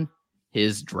on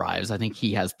his drives, I think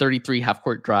he has 33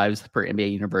 half-court drives per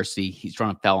NBA University. He's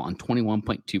drawn a foul on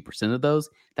 21.2% of those.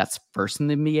 That's first in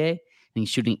the NBA. And he's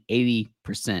shooting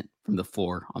 80% from the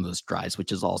floor on those drives,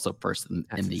 which is also first in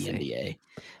the NBA.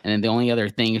 And then the only other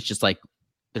thing is just like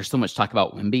there's so much talk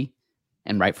about Wemby,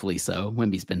 and rightfully so.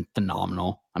 Wemby's been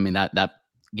phenomenal. I mean, that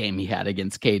game he had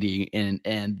against KD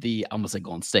and the almost like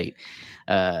Golden State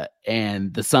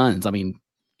and the Suns. I mean,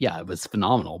 yeah, it was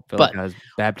phenomenal. But like I was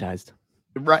baptized.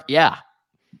 Right, yeah.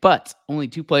 But only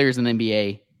 2 players in the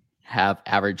NBA have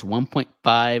averaged 1.5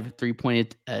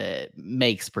 3-point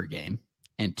makes per game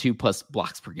and 2+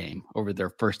 blocks per game over their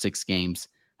first 6 games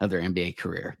of their NBA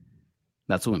career.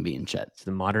 That's Wemby and Chet. It's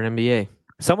the modern NBA.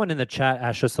 Someone in the chat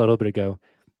asked us a little bit ago,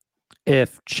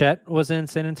 if Chet was in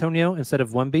San Antonio instead of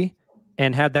Wemby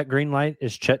and had that green light,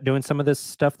 is Chet doing some of this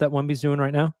stuff that Wemby's doing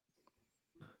right now?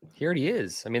 He already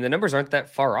is. I mean, the numbers aren't that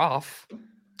far off.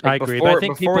 I agree, but I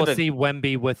think people see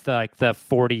Wemby with like the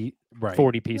 40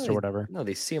 piece or whatever. No,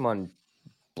 they see him on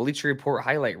Bleacher Report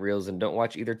highlight reels and don't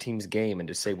watch either team's game and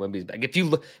just say Wemby's back. If you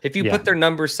put their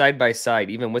numbers side by side,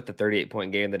 even with the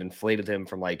 38-point game that inflated him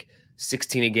from like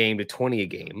 16 a game to 20 a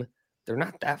game, they're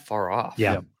not that far off.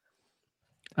 Yeah.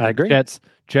 I agree.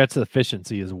 Jet's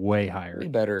efficiency is way higher. Way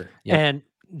better. Yep. And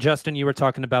Justin, you were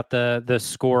talking about the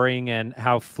scoring and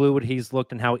how fluid he's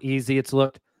looked and how easy it's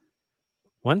looked.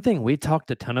 One thing we talked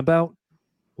a ton about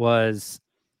was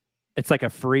it's like a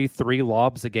free 3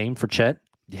 lobs a game for Chet.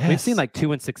 Yes. We've seen like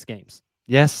 2 in 6 games.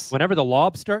 Yes. Whenever the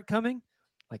lobs start coming,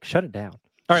 like shut it down.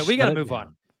 All right, we got to move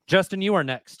on. Justin, you are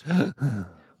next.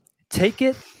 Take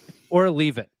it or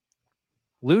leave it.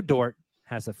 Lou Dort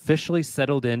has officially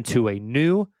settled into a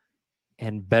new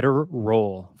and better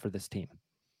role for this team.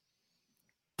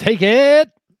 Take it.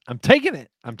 I'm taking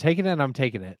it. I'm taking it. I'm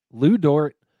taking it. Lou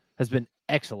Dort has been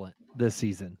excellent this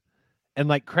season. And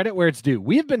like credit where it's due.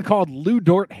 We have been called Lou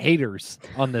Dort haters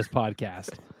on this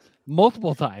podcast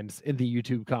multiple times in the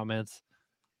YouTube comments.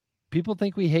 People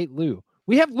think we hate Lou.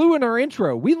 We have Lou in our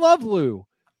intro. We love Lou.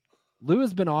 Lou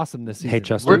has been awesome this season. Hey,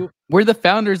 Justin. We're the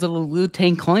founders of the Lou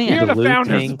Tang clan. The Lou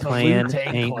Tang clan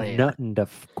ain't nothing to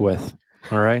f with.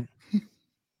 All right.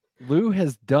 Lou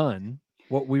has done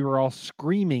what we were all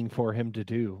screaming for him to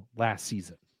do last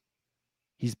season.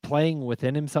 He's playing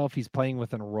within himself. He's playing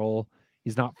within a role.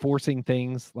 He's not forcing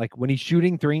things. Like when he's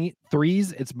shooting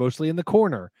threes, it's mostly in the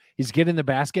corner. He's getting the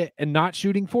basket and not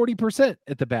shooting 40%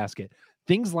 at the basket.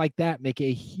 Things like that make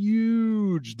a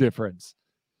huge difference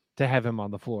to have him on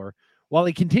the floor. While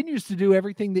he continues to do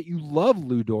everything that you love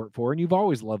Lou Dort for, and you've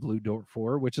always loved Lou Dort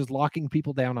for, which is locking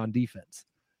people down on defense.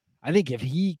 I think if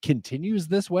he continues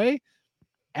this way,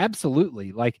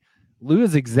 absolutely. Like Lou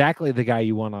is exactly the guy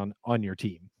you want on your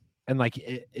team. And like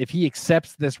if he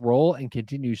accepts this role and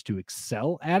continues to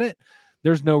excel at it,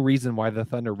 there's no reason why the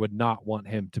Thunder would not want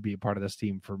him to be a part of this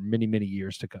team for many, many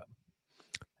years to come.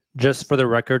 Just for the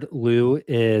record, Lou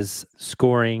is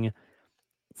scoring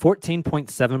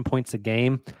 14.7 points a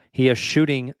game. He is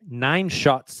shooting 9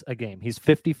 shots a game. He's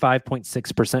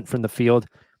 55.6% from the field,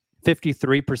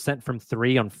 53% from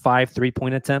 3 on 5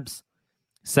 3-point attempts,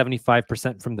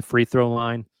 75% from the free throw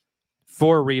line,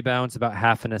 4 rebounds, about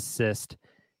half an assist,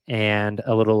 and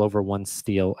a little over 1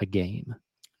 steal a game.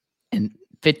 And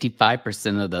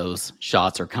 55% of those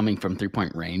shots are coming from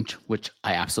 3-point range, which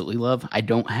I absolutely love. I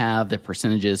don't have the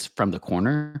percentages from the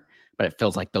corner, but it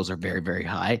feels like those are very, very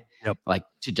high. Yep. Like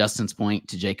to Justin's point,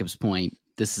 to Jacob's point,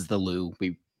 this is the Lou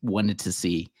we wanted to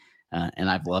see, and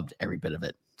I've loved every bit of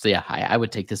it. So yeah, I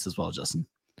would take this as well, Justin.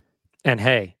 And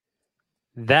hey,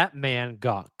 that man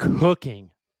got cooking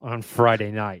on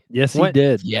Friday night. Yes, he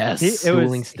did. Yes.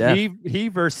 He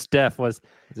versus Steph was,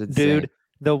 dude,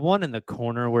 the one in the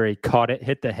corner where he caught it,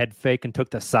 hit the head fake, and took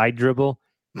the side dribble.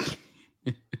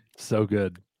 So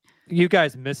good. You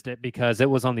guys missed it because it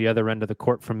was on the other end of the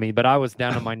court from me, but I was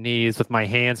down on my knees with my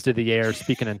hands to the air,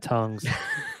 speaking in tongues.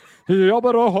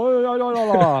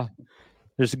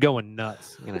 Just going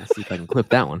nuts. I'm going to see if I can clip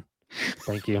that one.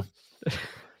 Thank you.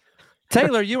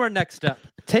 Taylor, you are next up.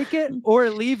 Take it or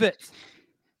leave it.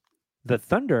 The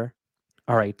Thunder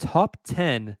are a top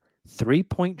 10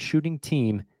 3-point shooting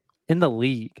team in the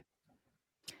league.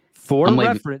 For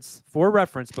reference,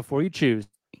 before you choose,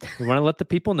 we want to let the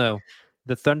people know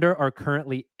the Thunder are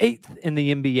currently 8th in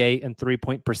the NBA in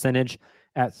 3-point percentage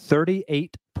at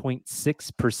 38.2%.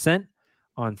 38.6%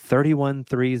 on 31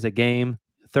 threes a game.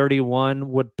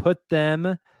 31 would put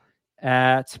them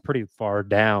at pretty far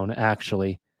down,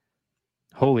 actually.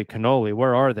 Holy cannoli,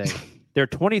 where are they? They're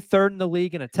 23rd in the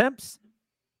league in attempts,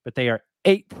 but they are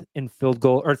 8th in field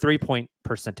goal or 3-point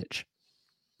percentage.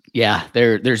 Yeah,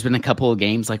 there's been a couple of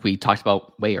games like we talked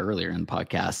about way earlier in the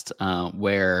podcast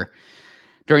where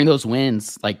during those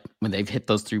wins, like when they've hit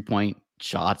those 3-point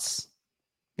shots,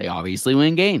 they obviously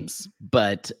win games.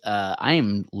 But I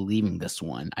am leaving this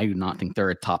one. I do not think they're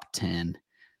a top 10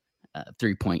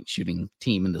 3-point shooting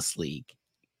team in this league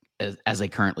as they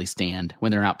currently stand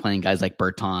when they're not playing guys like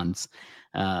Bertans.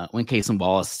 When Cason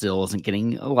Wallace still isn't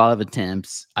getting a lot of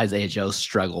attempts, Isaiah Joe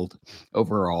struggled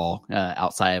overall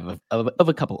outside of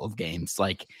a couple of games.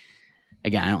 Like,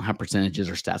 again, I don't have percentages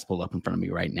or stats pulled up in front of me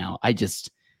right now.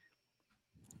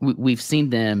 We've seen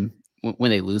them when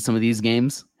they lose some of these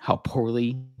games, how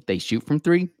poorly they shoot from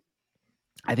three.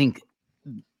 I think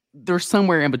they're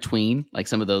somewhere in between, like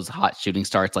some of those hot shooting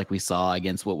starts like we saw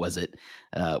against, what was it?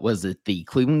 Was it the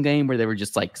Cleveland game where they were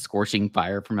just like scorching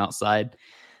fire from outside?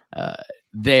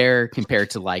 There compared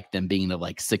to like them being the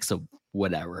like 6 of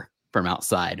whatever from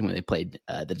outside when they played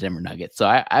the Denver Nuggets. So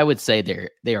I would say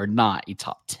they are not a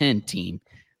top 10 team.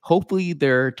 Hopefully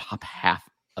they're top half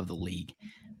of the league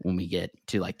when we get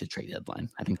to like the trade deadline.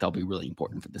 I think that'll be really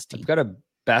important for this team. I've got a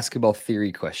basketball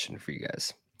theory question for you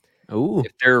guys. Oh,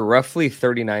 if they're roughly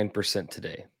 39%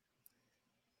 today,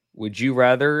 would you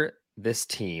rather this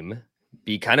team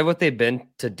be kind of what they've been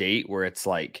to date, where it's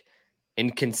like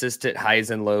inconsistent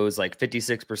highs and lows, like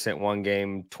 56% one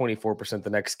game, 24% the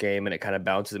next game, and it kind of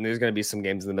bounces? I mean, there's going to be some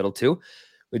games in the middle too.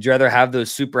 Would you rather have those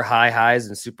super high highs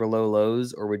and super low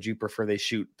lows, or would you prefer they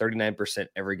shoot 39%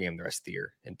 every game the rest of the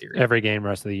year, in theory? Every game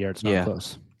rest of the year, it's not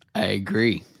close. I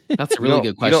agree. That's a really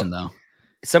good question, though.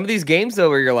 Some of these games, though,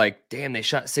 where you're like, damn, they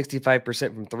shot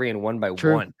 65% from three and won by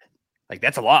one. Like,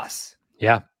 that's a loss.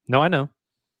 Yeah. No, I know.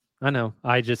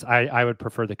 I would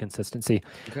prefer the consistency.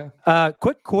 Okay.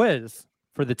 Quick quiz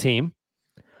for the team.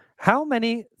 How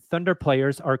many Thunder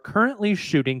players are currently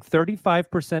shooting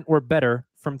 35% or better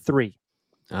from three?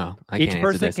 Oh, Each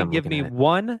person can give me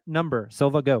one number.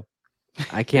 Silva, go.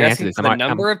 I can't answer this. The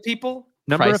number of people?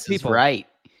 Number of people. Right.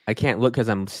 I can't look because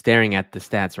I'm staring at the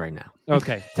stats right now.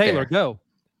 Okay. Taylor, go.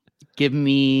 Give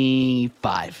me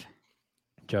 5.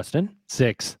 Justin?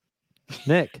 6.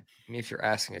 Nick? I mean, if you're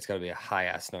asking, it's got to be a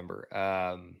high-ass number.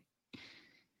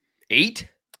 8?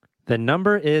 The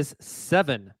number is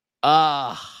 7.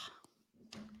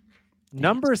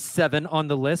 Number 7 on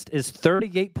the list is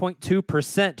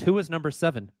 38.2%. Who is number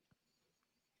 7?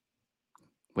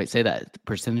 Wait, say that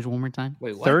percentage one more time.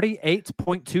 Wait, what?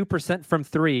 38.2% from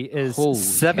three is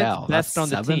seventh best on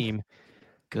the team.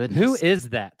 Goodness. Who is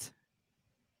that?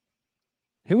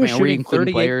 Who is shooting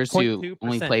including players who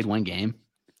only played one game?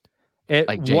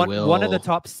 Like one of the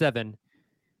top 7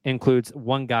 includes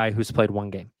one guy who's played one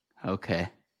game. Okay.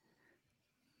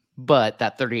 But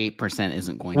that 38%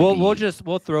 isn't going to be...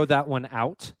 We'll throw that one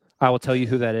out. I will tell you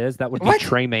who that is. That would be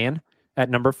Trey Mann at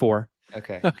number 4.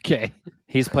 Okay.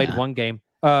 He's played one game.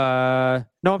 No,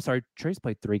 I'm sorry. Trey's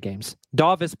played 3 games.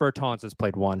 Davis Bertans has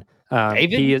played 1.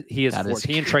 David? He is 4th.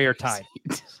 He and Trey are tied.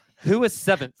 Who is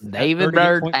 7th? David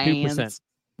Bertans.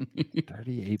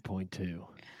 38.2.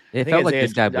 It felt like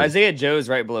this guy. Isaiah Joe's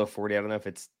right below 40. I don't know if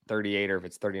it's 38 or if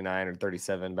it's 39 or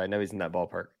 37, but I know he's in that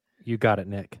ballpark. You got it,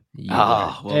 Nick.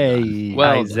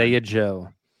 Isaiah Joe.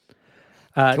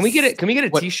 Can we get a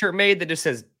T-shirt made that just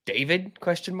says David ?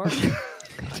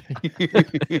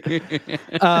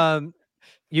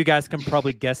 You guys can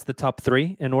probably guess the top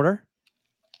 3 in order.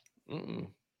 I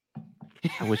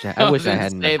wish I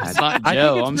hadn't. It's not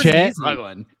Joe. I'm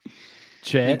struggling.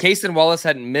 Chet. Cason Wallace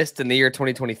hadn't missed in the year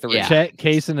 2023. Yeah. Chet,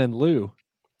 Cason, and Lou.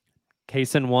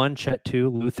 Cason 1, Chet 2,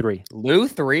 Lou 3. Lou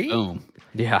 3? Boom.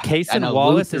 Yeah. Cason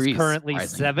Wallace is currently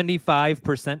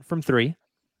 75% from 3.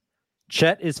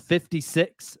 Chet is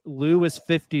 56. Lou is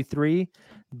 53.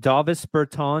 Davis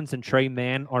Bertans and Trey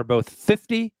Mann are both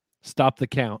 50. Stop the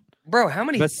count. Bro, how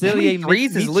many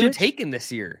threes has Lou taken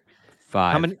this year?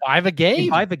 5. How many? 5 a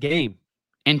game. 5 a game.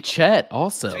 And Chet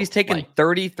also. So he's taken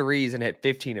 30 threes and hit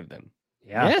 15 of them.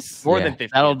 Yeah. Yes. More than 15.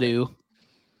 That'll do.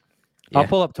 I'll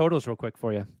pull up totals real quick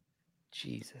for you.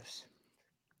 Jesus.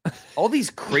 All these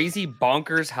crazy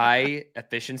bonkers high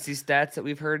efficiency stats that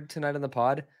we've heard tonight on the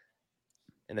pod,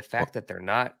 and the fact that they're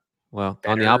not on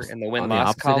the opposite, in the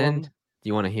win-loss column. End, do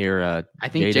you want to hear I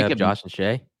think Jacob, Josh, and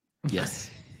Shea? Yes.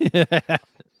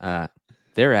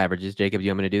 Their averages. Jacob, you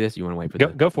want me to do this? You want to wait for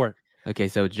Go for it. Okay,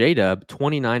 so J-Dub,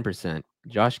 29%.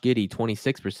 Josh Giddey,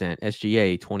 26%.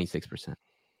 SGA, 26%.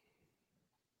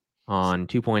 On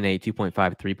 2.8, 2.5,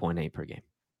 3.8 per game.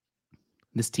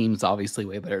 This team's obviously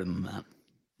way better than that.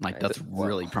 Like that's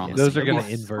really promising. Those are going to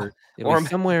invert. Or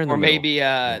somewhere in the or middle.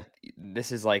 maybe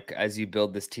this is like as you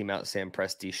build this team out, Sam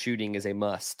Presti, shooting is a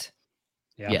must.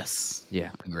 Yeah. Yes. Yeah.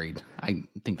 Agreed. I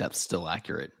think that's still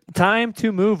accurate. Time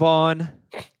to move on.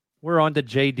 We're on to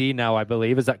JD now, I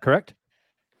believe. Is that correct?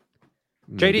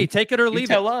 Maybe. JD, take it or You leave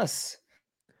tell it. us.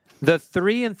 The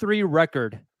 3-3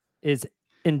 record is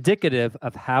indicative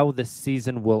of how the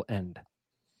season will end.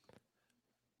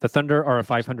 The Thunder are a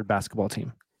 500 basketball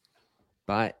team.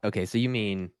 Okay, so you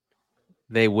mean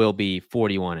they will be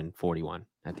 41-41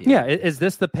 at the end? Yeah, is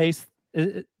this the pace?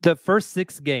 The first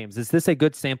 6 games, is this a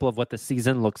good sample of what the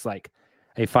season looks like?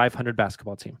 A 500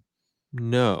 basketball team?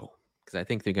 No, because I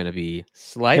think they're going to be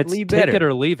slightly It's better. Take it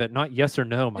or leave it, not yes or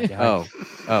no, my guy.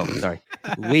 Oh, sorry.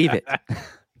 Leave it.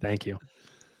 Thank you.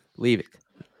 Leave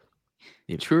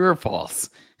it. True or false?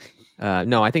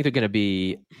 No, I think they're going to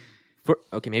be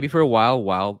maybe for a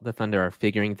while the Thunder are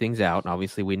figuring things out.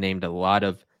 Obviously, we named at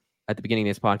the beginning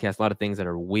of this podcast, a lot of things that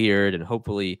are weird and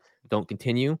hopefully don't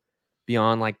continue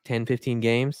beyond like 10, 15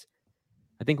 games.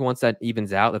 I think once that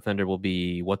evens out, the Thunder will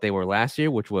be what they were last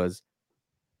year, which was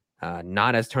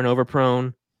not as turnover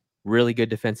prone, really good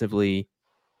defensively.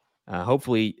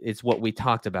 Hopefully, it's what we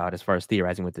talked about as far as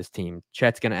theorizing with this team.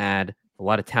 Chet's going to add a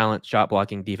lot of talent, shot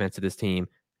blocking, defense to this team.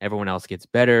 Everyone else gets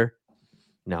better.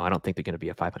 No, I don't think they're going to be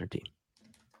a 500 team.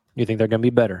 You think they're going to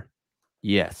be better?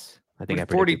 Yes. I think Would I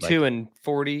predicted 42 and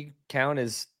 40 count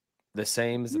is the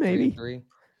same as the Maybe. 3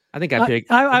 I think I picked.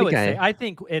 I would say, I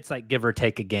think it's like give or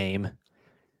take a game,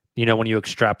 when you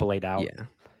extrapolate out. Yeah.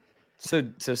 So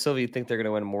Sylvia, you think they're going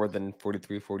to win more than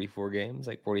 43, 44 games,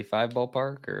 like 45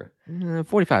 ballpark or?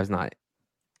 45 is not.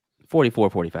 44,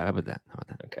 45. How about that?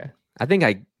 Okay. I think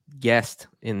I guessed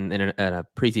in a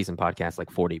preseason podcast like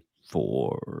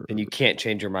 44. And you can't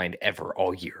change your mind ever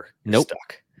all year. You're Nope.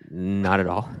 Stuck. Not at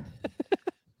all.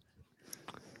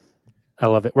 I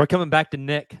love it. We're coming back to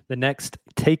Nick. The next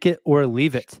take it or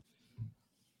leave it.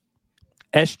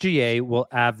 SGA will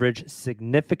average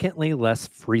significantly less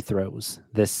free throws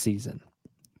this season.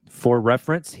 For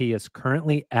reference, he is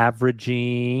currently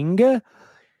averaging,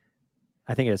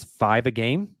 I think it is 5 a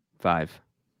game. 5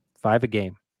 a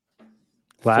game.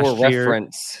 For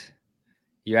reference,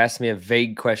 you asked me a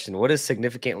vague question. What does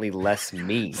significantly less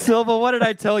mean? Silva, what did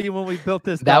I tell you when we built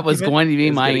this? That was document? going to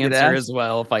be my answer as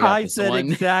well. If I got this said one.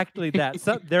 exactly that.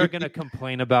 So they're going to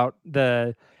complain about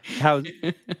how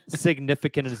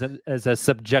significant as a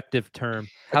subjective term.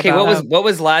 Okay, what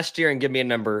was last year? And give me a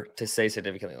number to say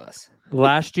significantly less.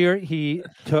 Last year he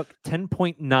took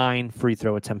 10.9 free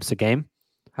throw attempts a game.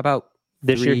 How about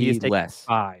this year? He is taking less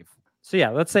 5. So yeah,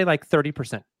 let's say like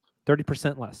 30%.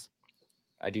 30% less.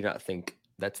 I do not think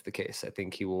that's the case. I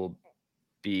think he will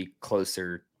be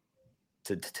closer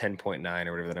to 10.9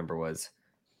 or whatever the number was,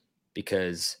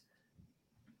 because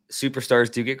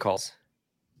superstars do get calls.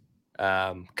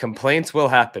 Complaints will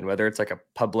happen, whether it's like a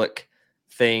public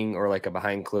thing or like a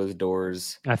behind closed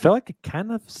doors. I feel like it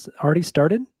kind of already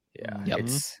started. Yeah, Yep.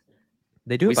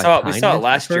 They do. We saw it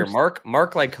last year.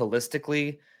 Mark like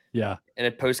holistically, yeah, in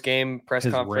a post game press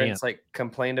His conference, rant. like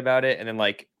complained about it, and then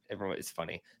like everyone, it's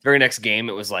funny. The very next game,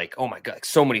 it was like, oh my god, like,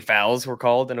 so many fouls were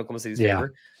called in Oklahoma City's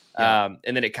favor. And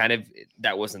then it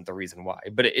that wasn't the reason why,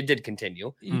 but it did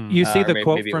continue. You see the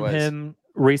quote maybe from him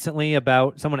recently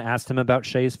about someone asked him about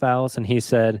Shea's fouls, and he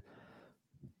said,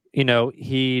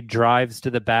 he drives to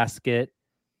the basket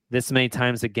this many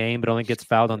times a game, but only gets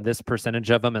fouled on this percentage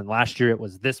of them. And last year it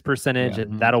was this percentage,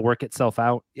 and that'll work itself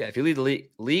out. Yeah, if you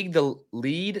lead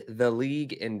the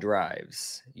league in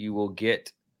drives, you will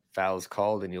get fouls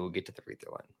called, and you will get to the free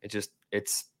throw line.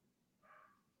 It's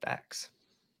facts.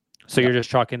 So you're just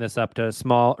chalking this up to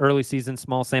early season,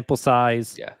 small sample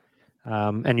size. Yeah.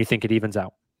 And you think it evens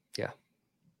out. Yeah.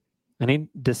 Any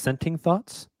dissenting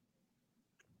thoughts?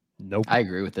 Nope. I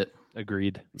agree with it.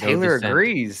 Agreed. Taylor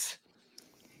agrees.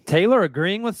 Taylor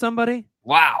agreeing with somebody?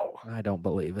 Wow. I don't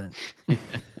believe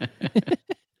it.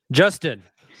 Justin,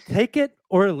 take it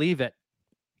or leave it.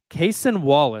 Cason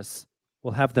Wallace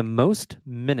will have the most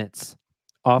minutes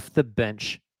off the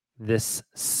bench this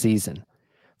season.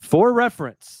 For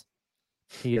reference,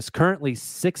 he is currently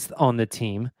 6th on the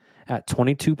team at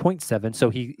 22.7.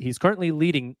 So he's currently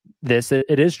leading this.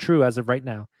 It is true as of right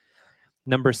now.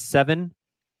 Number 7,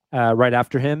 right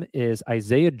after him, is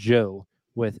Isaiah Joe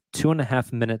with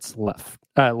 2.5 minutes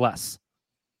less.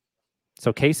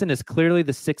 So Cason is clearly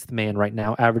the 6th man right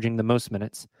now, averaging the most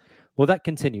minutes. Will that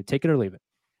continue? Take it or leave it.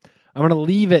 I'm going to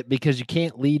leave it because you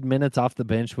can't lead minutes off the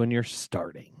bench when you're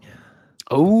starting.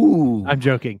 Oh, I'm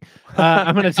joking.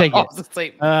 I'm going to take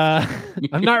it.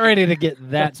 I'm not ready to get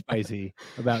that spicy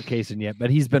about Kaysen yet, but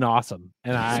he's been awesome.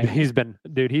 And he's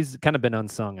kind of been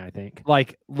unsung, I think.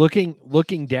 Like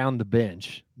looking down the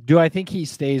bench, do I think he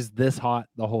stays this hot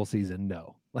the whole season?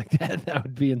 No. Like that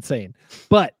would be insane.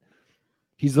 But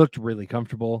he's looked really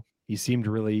comfortable. He seemed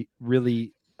really,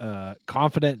 really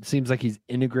confident. Seems like he's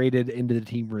integrated into the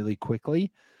team really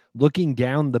quickly. Looking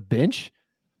down the bench,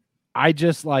 I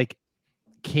just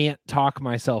can't talk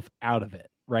myself out of it,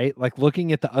 right? Like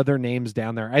looking at the other names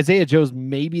down there, Isaiah Joe's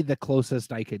maybe the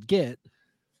closest I could get,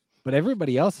 but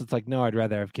everybody else, it's like, no, I'd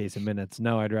rather have Kaysen minutes.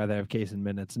 No, I'd rather have Kaysen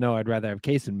minutes. No, I'd rather have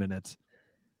Kaysen minutes.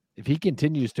 If he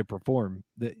continues to perform,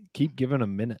 keep giving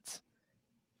him minutes.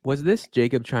 Was this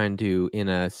Jacob trying to, in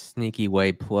a sneaky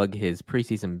way, plug his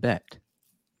preseason bet?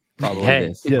 Probably.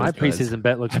 Hey, my preseason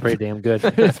bet looks pretty damn good.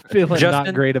 Feeling Justin,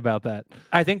 not great about that.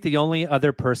 I think the only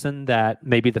other person that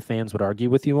maybe the fans would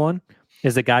argue with you on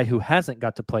is a guy who hasn't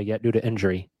got to play yet due to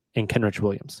injury in Kenrich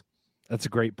Williams. That's a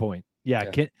great point.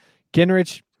 Yeah.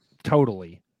 Kenrich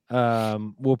totally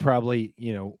will probably,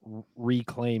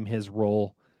 reclaim his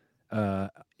role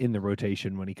in the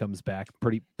rotation when he comes back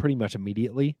pretty much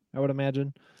immediately, I would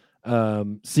imagine.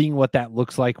 Seeing what that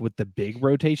looks like with the big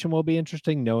rotation will be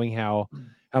interesting, knowing how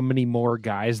many more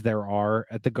guys there are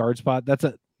at the guard spot. That's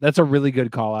a really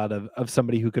good call out of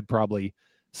somebody who could probably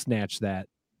snatch that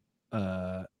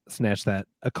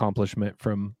accomplishment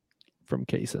from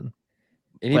Kaysen.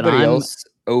 Anybody else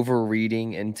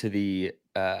overreading into the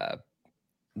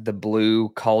blue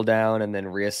call down and then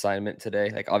reassignment today?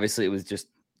 Like obviously it was just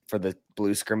for the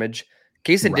blue scrimmage.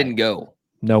 Kaysen didn't go.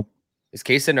 Nope. Is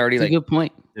Kaysen already That's a good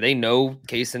point? Do they know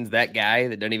Kaysen's that guy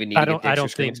that don't even need to get the extra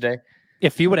scrimmage today?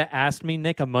 If you would have asked me,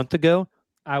 Nick, a month ago,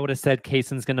 I would have said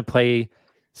Kaysen's going to play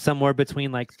somewhere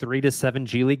between 3 to 7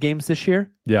 G League games this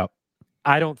year. Yeah.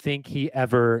 I don't think he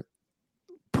ever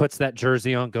puts that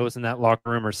jersey on, goes in that locker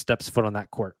room, or steps foot on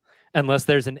that court, unless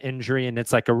there's an injury and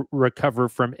it's like a recover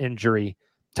from injury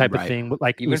type of thing.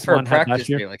 Like even for a practice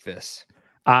day like this.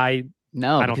 I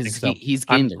don't because think so. He's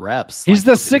gained the reps. He's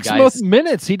the 6 most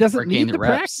minutes. He doesn't need the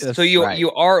reps. practice. So you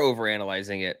are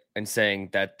overanalyzing it and saying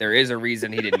that there is a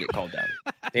reason he didn't get called down.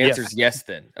 The answer is yes.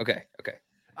 Then okay.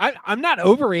 I'm not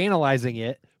overanalyzing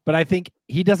it, but I think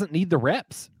he doesn't need the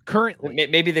reps currently.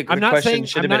 Maybe the question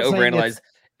should have been overanalyzed.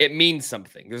 It means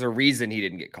something. There's a reason he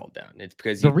didn't get called down. It's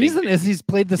because the reason is he's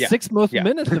played the 6 most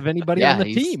minutes of anybody on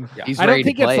the team. I don't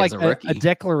think it's like a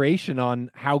declaration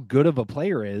on how good of a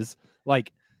player is.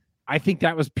 Like, I think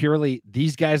that was purely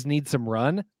these guys need some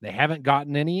run. They haven't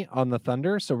gotten any on the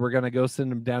Thunder, so we're going to go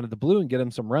send them down to the blue and get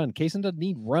them some run. Kaysen doesn't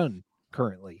need run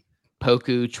currently.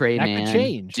 Poku, Trey Man,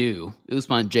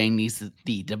 Usman Jang needs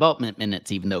the development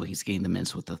minutes, even though he's gained the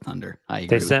minutes with the Thunder. I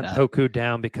agree. They sent Poku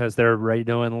down because they're ready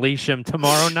to unleash him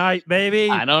tomorrow night, baby.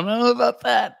 I don't know about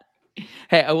that.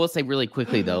 Hey, I will say really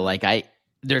quickly though,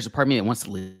 there's a part of me that wants to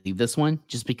leave this one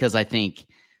just because I think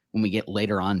when we get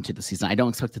later on to the season, I don't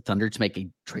expect the Thunder to make a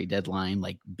trade deadline,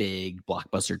 big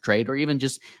blockbuster trade, or even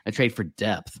just a trade for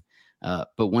depth.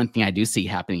 But one thing I do see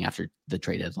happening after the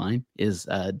trade deadline is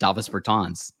Davis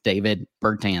David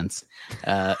Bertans,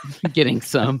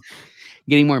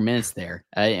 getting more minutes there.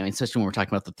 Especially when we're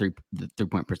talking about the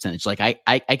 3-point percentage.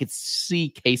 I could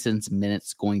see Kaysen's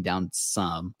minutes going down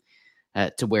some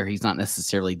to where he's not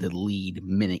necessarily the lead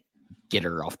minute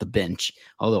getter off the bench.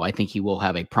 Although I think he will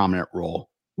have a prominent role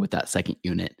with that second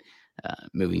unit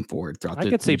moving forward throughout the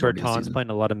season. I could see Bertans playing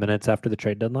a lot of minutes after the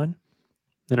trade deadline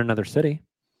in another city.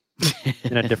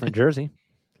 In a different jersey.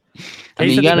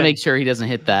 You got to make sure he doesn't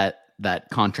hit that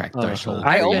contract threshold.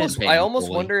 I almost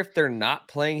wonder if they're not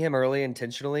playing him early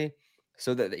intentionally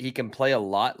so that he can play a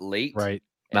lot late. Right.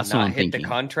 That's not what I'm hit thinking. The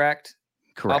contract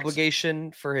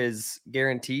obligation for his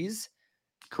guarantees.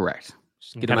 Correct.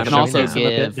 Get him and also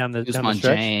give Usman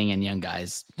Jang and young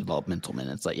guys developmental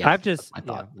minutes. Let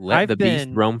the beast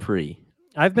roam free.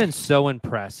 I've been so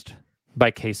impressed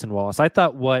by Kaysen Wallace. I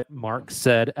thought what Mark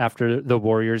said after the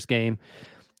Warriors game,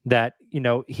 that,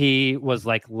 he was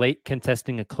late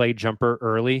contesting a clay jumper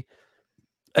early,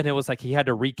 and it was he had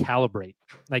to recalibrate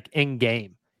in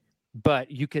game. But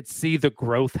you could see the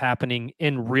growth happening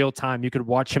in real time. You could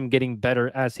watch him getting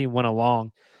better as he went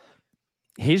along.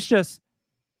 He's just...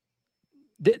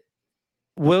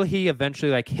 Will he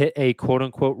eventually hit a quote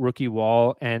unquote rookie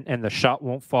wall and the shot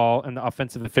won't fall and the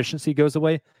offensive efficiency goes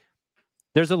away?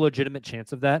 There's a legitimate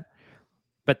chance of that,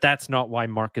 but that's not why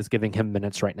Mark is giving him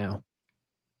minutes right now.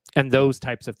 And those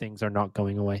types of things are not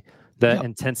going away. The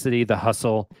intensity, the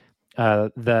hustle,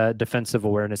 the defensive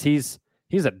awareness. He's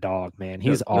He's a dog, man.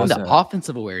 He's Even awesome. the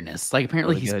offensive awareness. Like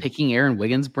apparently Really he's good. picking Aaron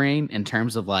Wiggins' brain in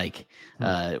terms of like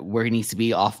where he needs to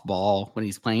be off ball when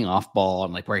he's playing off ball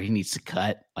and like where he needs to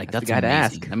cut. Like that's the guy to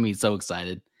amazing. ask. I mean, so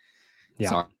excited.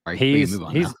 Yeah. Sorry,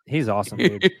 He's awesome,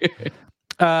 dude.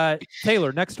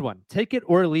 Taylor, next one. Take it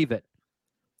or leave it.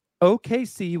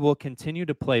 OKC will continue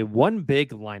to play one big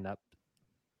lineup,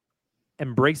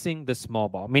 embracing the small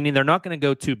ball, meaning they're not going to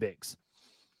go two bigs.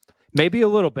 Maybe a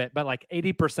little bit, but like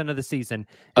 80% of the season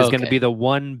is going to be the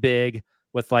one big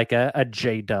with like a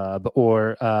J-Dub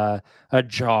or a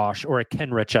Josh or a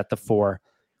Kenrich at the 4.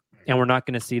 And we're not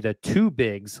going to see the two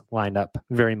bigs line up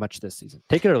very much this season.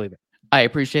 Take it or leave it. I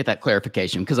appreciate that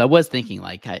clarification because I was thinking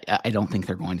like I don't think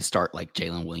they're going to start like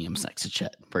Jalen Williams next to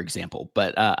Chet, for example.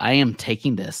 But I am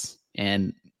taking this.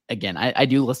 And again, I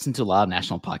do listen to a lot of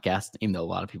national podcasts, even though a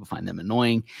lot of people find them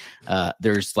annoying.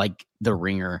 There's like The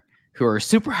Ringer, who are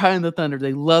super high on the Thunder.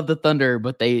 They love the Thunder,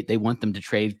 but they want them to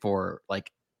trade for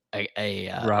like a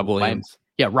Rob Williams.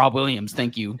 Rob Williams.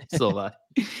 Thank you, Silva.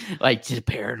 Like to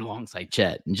pair it alongside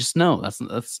Chet, and just no,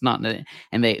 that's not.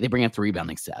 And they bring up the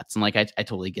rebounding stats, and like I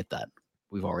totally get that.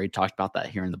 We've already talked about that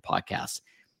here in the podcast.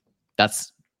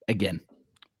 That's again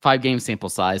 5-game sample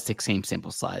size, 6-game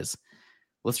sample size.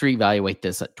 Let's reevaluate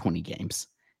this at 20 games,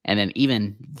 and then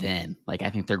even then, like I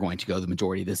think they're going to go the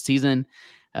majority of this season.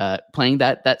 Playing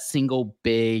that single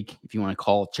big, if you want to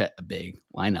call Chet a big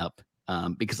lineup,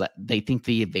 because they think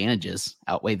the advantages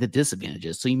outweigh the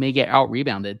disadvantages. So you may get out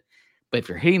rebounded, but if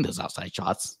you're hitting those outside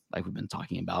shots, like we've been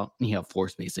talking about, and you have floor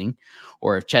spacing,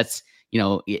 or if Chet's,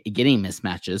 getting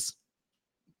mismatches,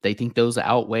 they think those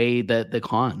outweigh the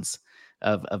cons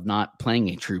of not playing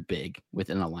a true big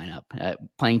within a lineup,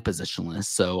 playing positionless.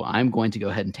 So I'm going to go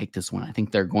ahead and take this one. I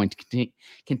think they're going to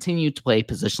continue to play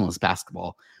positionless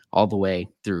basketball all the way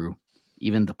through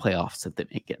even the playoffs if they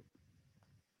make it.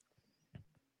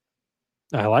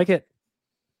 I like it.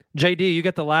 JD, you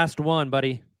get the last one,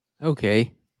 buddy.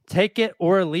 Okay. Take it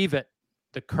or leave it.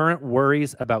 The current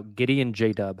worries about Giddey and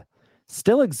J-Dub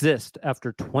still exist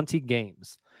after 20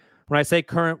 games. When I say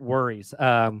current worries,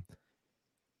 Josh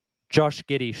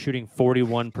Giddey shooting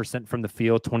 41% from the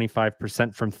field,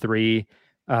 25% from 3.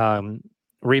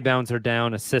 Rebounds are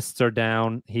down, assists are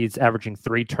down. He's averaging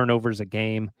 3 turnovers a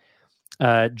game.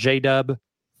 J-Dub,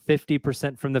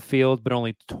 50% from the field, but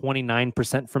only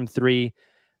 29% from 3.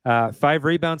 5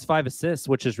 rebounds, 5 assists,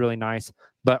 which is really nice,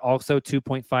 but also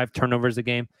 2.5 turnovers a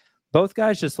game. Both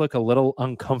guys just look a little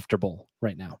uncomfortable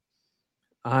right now.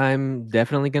 I'm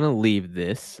definitely going to leave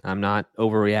this. I'm not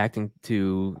overreacting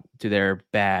to their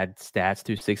bad stats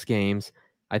through 6 games.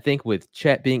 I think with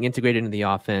Chet being integrated into the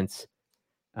offense,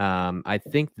 I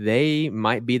think they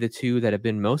might be the two that have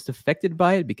been most affected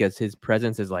by it because his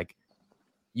presence is like,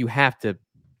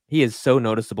 he is so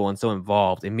noticeable and so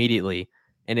involved immediately.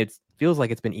 And it feels like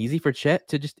it's been easy for Chet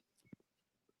to just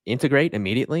integrate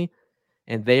immediately.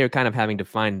 And they are kind of having to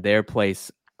find their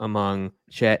place among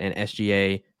Chet and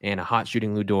SGA and a hot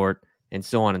shooting Lou Dort and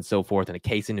so on and so forth. And a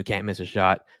Kaysen who can't miss a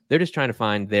shot. They're just trying to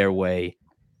find their way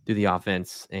through the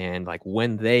offense and like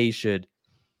when they should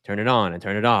turn it on and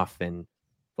turn it off. And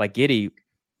like Giddey,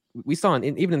 we saw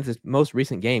even in this most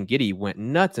recent game, Giddey went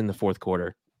nuts in the fourth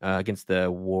quarter against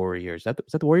the Warriors. Is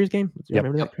that the Warriors game? Do you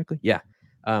remember that correctly? Yeah.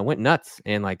 Went nuts.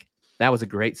 And like, that was a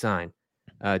great sign.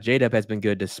 J-Dub has been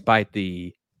good despite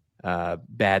the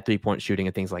bad 3-point shooting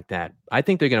and things like that. I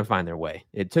think they're going to find their way.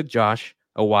 It took Josh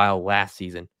a while last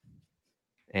season.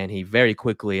 And he very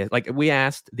quickly, like we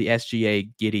asked the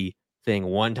SGA Giddey thing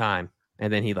one time,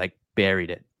 and then he like buried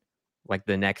it like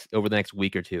over the next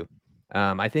week or two.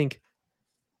 I think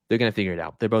they're going to figure it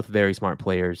out. They're both very smart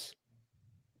players,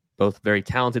 both very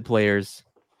talented players.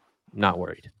 Not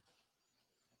worried.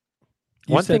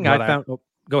 One thing I found.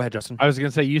 Go ahead, Justin. I was going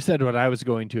to say, you said what I was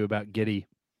going to about Giddey.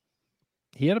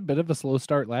 He had a bit of a slow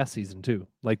start last season too.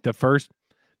 Like the first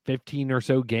 15 or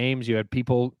so games, you had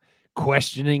people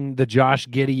questioning the Josh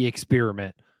Giddey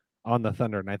experiment on the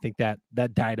Thunder, and I think that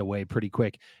died away pretty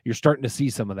quick. You're starting to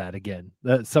see some of that again.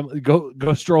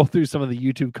 Go stroll through some of the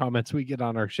YouTube comments we get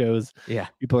on our shows. Yeah,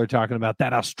 people are talking about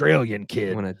that Australian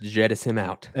kid. I want to jettison him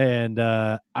out, and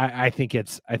I think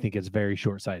it's very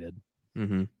short-sighted.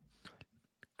 Mm-hmm.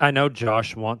 I know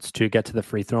Josh wants to get to the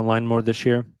free throw line more this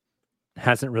year.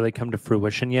 Hasn't really come to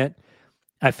fruition yet.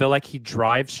 I feel like he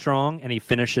drives strong and he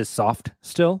finishes soft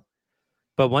still.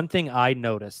 But one thing I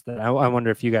noticed that I wonder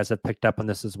if you guys have picked up on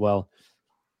this as well.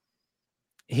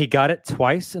 He got it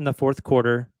twice in the fourth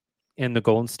quarter in the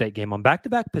Golden State game on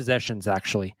back-to-back possessions,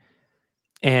 actually.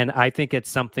 And I think it's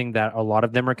something that a lot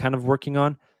of them are kind of working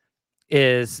on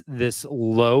is this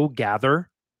low gather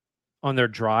on their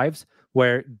drives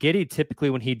where Giddey typically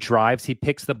when he drives, he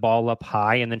picks the ball up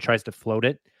high and then tries to float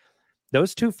it.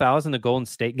 Those 2 fouls in the Golden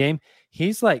State game,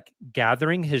 he's like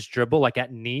gathering his dribble like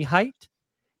at knee height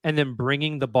and then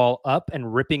bringing the ball up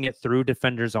and ripping it through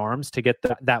defenders' arms to get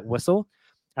that whistle.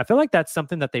 I feel like that's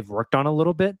something that they've worked on a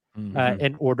little bit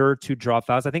in order to draw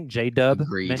fouls. I think J-Dub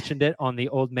mentioned it on the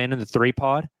Old Man in the 3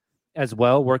 pod as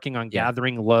well, working on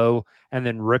gathering low and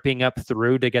then ripping up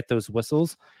through to get those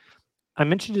whistles.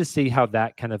 I'm interested to see how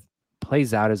that kind of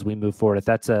plays out as we move forward. If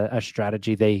that's a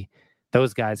strategy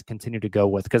those guys continue to go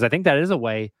with, because I think that is a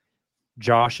way,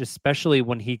 Josh, especially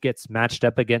when he gets matched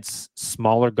up against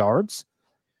smaller guards,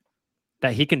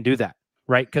 that he can do that,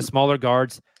 right? Because smaller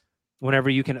guards, whenever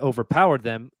you can overpower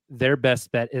them, their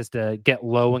best bet is to get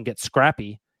low and get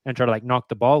scrappy and try to like knock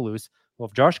the ball loose. Well,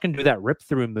 if Josh can do that rip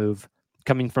through move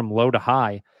coming from low to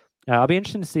high, I'll be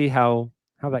interested to see how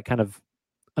that kind of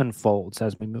unfolds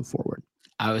as we move forward.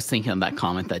 I was thinking of that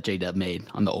comment that J-Dub made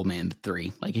on the Old Man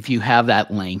 3. Like if you have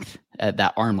that length,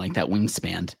 that arm length, that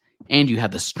wingspan, and you have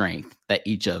the strength that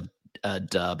each of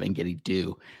Dub and Giddey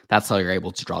do, that's how you're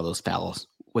able to draw those fouls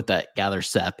with that gather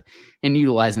step and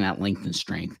utilizing that length and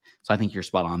strength. So I think you're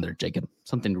spot on there, Jacob.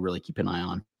 Something to really keep an eye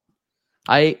on.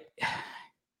 I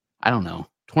don't know.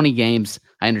 20 games.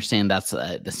 I understand that's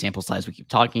the sample size we keep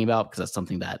talking about because that's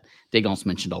something that Dagon's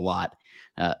mentioned a lot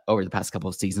over the past couple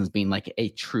of seasons, being like a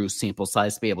true sample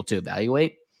size to be able to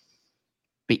evaluate.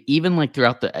 But even like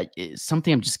throughout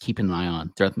something I'm just keeping an eye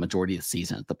on throughout the majority of the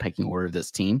season, the pecking order of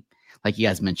this team, like you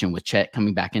guys mentioned with Chet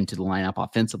coming back into the lineup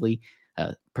offensively,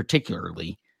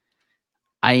 particularly,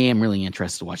 I am really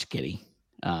interested to watch Giddey.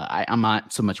 I'm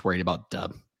not so much worried about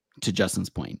Dub, to Justin's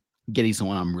point. Giddey's the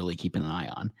one I'm really keeping an eye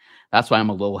on. That's why I'm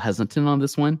a little hesitant on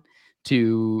this one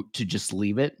to just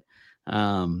leave it.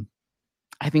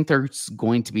 I think there's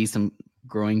going to be some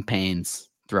growing pains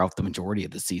throughout the majority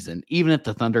of the season, even if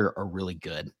the Thunder are really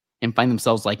good and find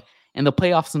themselves like in the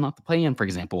playoffs and not the play-in, for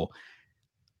example.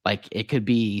 Like it could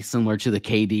be similar to the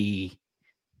KD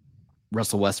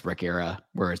Russell Westbrook era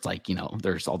where it's like,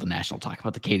 there's all the national talk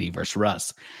about the KD versus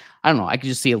Russ. I don't know. I could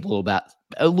just see a little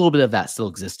bit of that still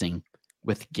existing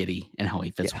with Giddey and how he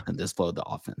fits within this flow of the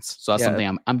offense. So that's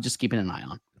something I'm just keeping an eye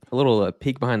on. A little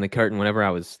peek behind the curtain. Whenever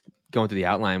I was going through the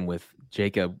outline with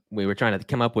Jacob, we were trying to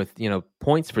come up with,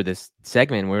 points for this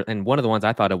segment. And one of the ones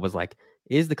I thought of was like,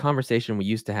 is the conversation we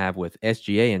used to have with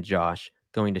SGA and Josh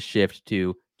going to shift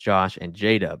to Josh and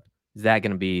J-Dub? Is that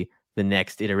going to be the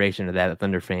next iteration of that the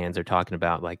Thunder fans are talking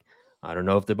about? Like, I don't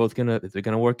know if they're going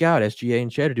to work out. SGA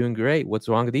and Chet are doing great. What's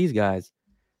wrong with these guys?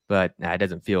 But it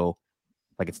doesn't feel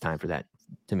like it's time for that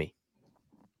to me.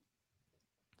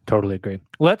 Totally agree.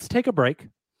 Let's take a break.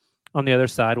 On the other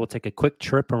side, we'll take a quick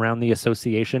trip around the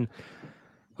association.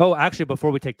 Oh, actually,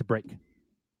 before we take the break,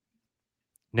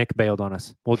 Nick bailed on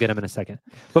us. We'll get him in a second.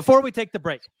 Before we take the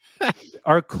break,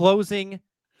 our closing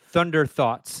Thunder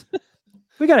thoughts.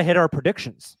 We got to hit our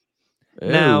predictions. Ooh.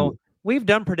 Now, we've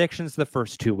done predictions the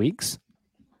first 2 weeks.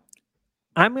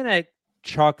 I'm going to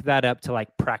chalk that up to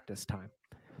like practice time.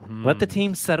 Let the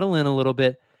team settle in a little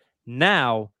bit.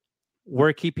 Now,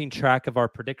 we're keeping track of our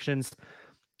predictions.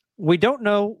 We don't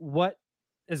know what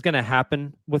is going to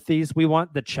happen with these. We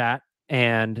want the chat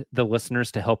and the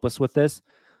listeners to help us with this.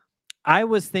 I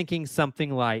was thinking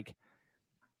something like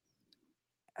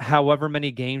however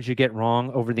many games you get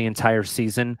wrong over the entire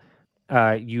season,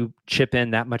 you chip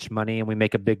in that much money and we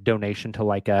make a big donation to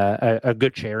like a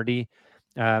good charity.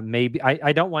 Maybe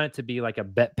I don't want it to be like a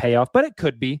bet payoff, but it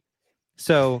could be.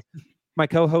 So my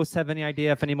co-hosts have any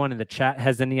idea, if anyone in the chat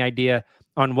has any idea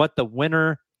on what the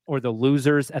winner or the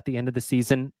losers at the end of the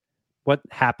season, what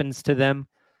happens to them,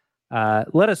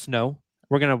 let us know.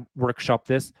 We're going to workshop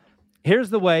this.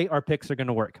 Here's the way our picks are going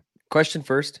to work. Question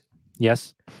first.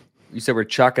 Yes. You said we're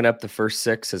chalking up the first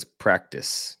 6 as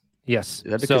practice. Yes.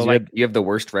 Is that because you have the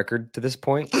worst record to this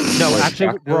point? No,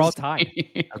 actually, we're all tied.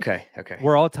 Okay.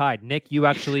 We're all tied. Nick, you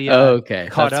actually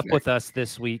caught up with us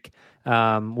this week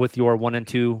with your 1 and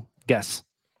 2 guess.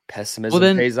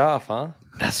 Pessimism pays off, huh?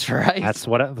 That's right. That's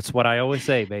what I always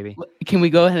say, baby. Can we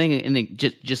go ahead and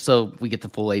just so we get the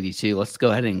full 82? Let's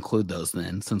go ahead and include those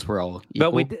then, since we're all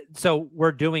equal. But so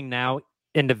we're doing now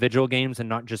individual games and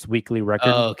not just weekly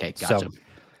record. Oh, okay, gotcha.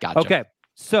 Okay,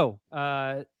 so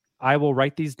I will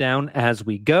write these down as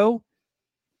we go.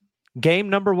 Game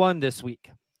number 1 this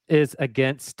week is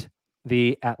against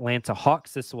the Atlanta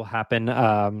Hawks. This will happen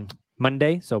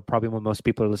Monday, so probably when most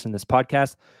people are listening to this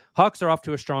podcast. Hawks are off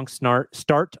to a strong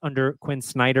start under Quinn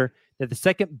Snyder. They're the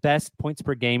second best points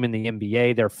per game in the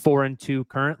NBA. They're 4-2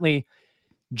 currently.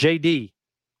 JD,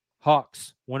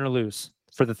 Hawks, win or lose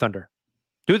for the Thunder?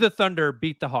 Do the Thunder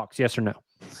beat the Hawks? Yes or no?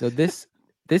 So this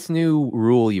this new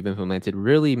rule you've implemented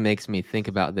really makes me think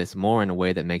about this more in a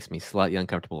way that makes me slightly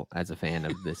uncomfortable as a fan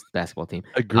of this basketball team.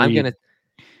 Agreed.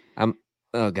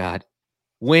 Oh God,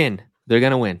 win. They're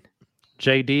gonna win.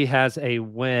 JD has a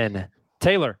win.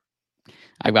 Taylor,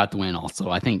 I got the win also.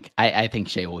 I think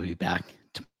Shea will be back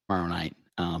tomorrow night.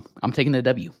 I'm taking the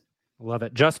W. love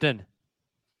it. Justin,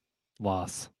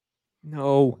 Loss.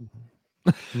 No.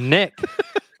 Nick.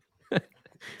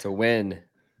 It's a win.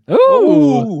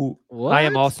 Ooh. What? I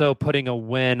am also putting a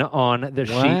win on the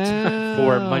sheet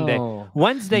for Monday.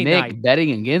 Wednesday Nick night.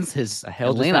 betting against his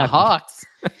hell just Atlanta happened? Hawks.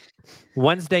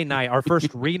 Wednesday night, our first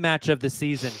rematch of the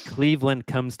season. Cleveland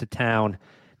comes to town.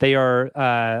 They are,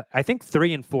 I think,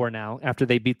 3-4 now after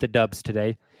they beat the Dubs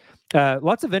today.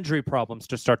 Lots of injury problems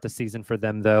to start the season for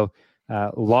them, though.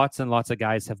 Lots and lots of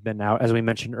guys have been out. As we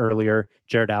mentioned earlier,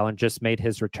 Jared Allen just made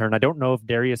his return. I don't know if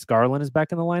Darius Garland is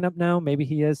back in the lineup now. Maybe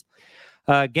he is.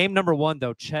 Game number 1,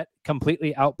 though, Chet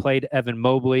completely outplayed Evan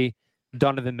Mobley.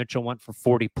 Donovan Mitchell went for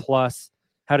 40+.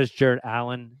 How does Jared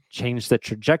Allen change the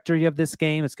trajectory of this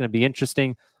game? It's going to be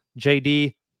interesting.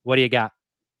 JD, what do you got?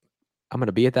 I'm going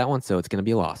to be at that one, so it's going to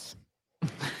be a loss.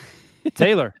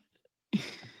 Taylor.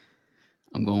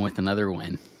 I'm going with another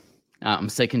win. I'm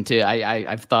sticking to.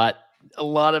 I've thought a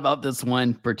lot about this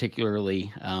one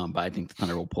particularly, but I think the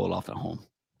Thunder will pull it off at home.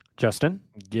 Justin,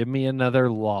 give me another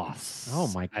loss. Oh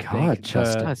my God,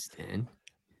 Justin.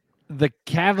 The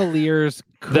Cavaliers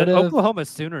could the have. Oklahoma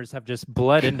Sooners have just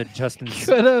bled into Justin's.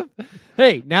 Could have.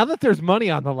 Hey, now that there's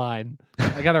money on the line,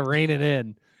 I got to rein it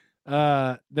in.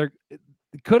 There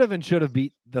could have and should have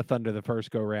beat the Thunder the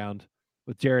first go round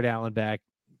with Jared Allen back,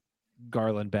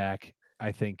 Garland back.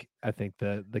 I think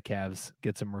the Cavs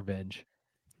get some revenge.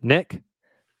 Nick,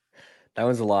 that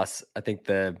one's a loss. I think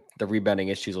the rebounding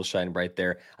issues will shine bright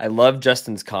there. I love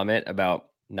Justin's comment about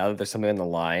now that there's something on the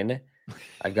line,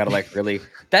 I've got to really.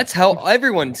 That's how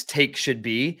everyone's take should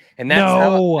be, and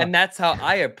that's how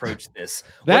I approach this.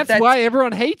 That's why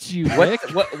everyone hates you. Nick.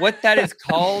 What that is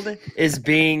called is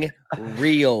being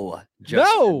real.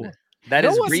 Justin. No. That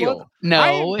is real.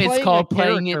 No, it's called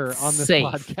playing it on this safe.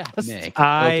 podcast. Nick.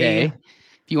 Okay. If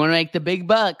you want to make the big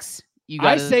bucks, you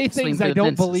got to say things I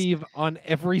don't believe on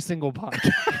every single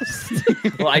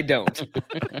podcast. Well, I don't.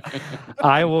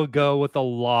 I will go with a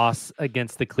loss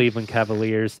against the Cleveland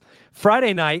Cavaliers.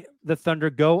 Friday night, the Thunder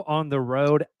go on the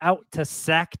road out to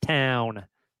Sacktown,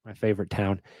 my favorite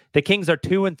town. The Kings are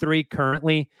 2-3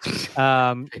 currently.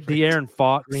 De'Aaron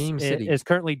Fox is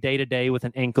currently day-to-day with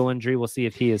an ankle injury. We'll see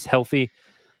if he is healthy.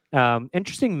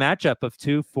 Interesting matchup of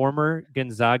two former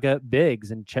Gonzaga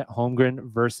bigs and Chet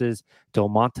Holmgren versus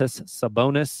Domantas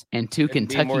Sabonis. And two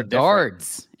Kentucky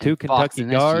guards. Two Kentucky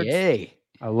guards.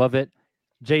 I love it.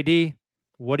 JD,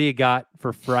 what do you got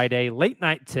for Friday late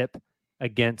night tip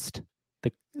against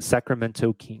the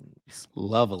Sacramento Kings?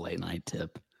 Love a late night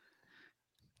tip.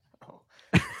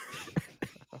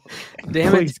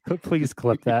 Damn it. Please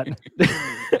clip that.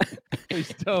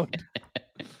 Please don't.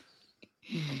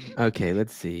 Okay,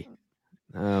 let's see.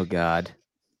 Oh God,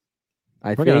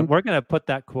 we're gonna put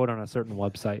that quote on a certain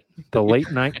website. The late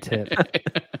night tip.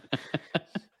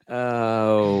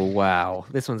 Oh wow,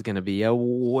 this one's gonna be a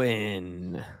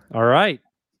win. All right,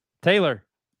 Taylor.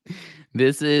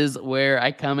 This is where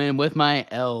I come in with my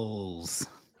L's.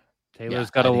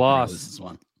 Taylor's got a loss. This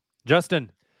one.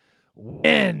 Justin,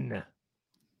 win.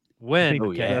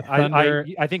 Okay.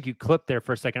 I think you clipped there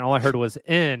for a second. All I heard was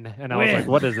in, and I was like,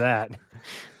 what is that?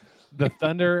 The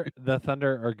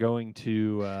Thunder are going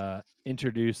to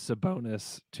introduce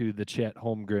Sabonis to the Chet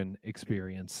Holmgren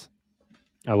experience.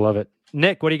 I love it.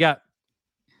 Nick, what do you got?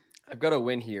 I've got a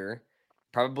win here.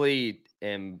 Probably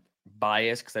am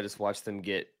biased because I just watched them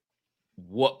get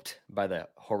whooped by the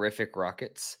horrific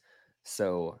Rockets.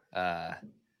 So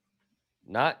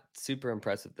not super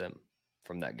impressed with them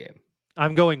from that game.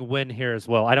 I'm going win here as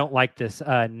well. I don't like this.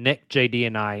 Nick, JD,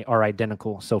 and I are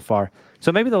identical so far.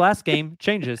 So maybe the last game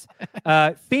changes.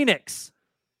 Phoenix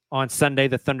on Sunday.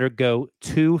 The Thunder go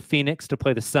to Phoenix to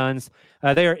play the Suns.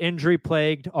 They are injury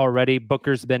plagued already.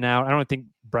 Booker's been out. I don't think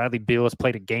Bradley Beal has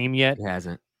played a game yet. He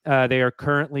hasn't. They are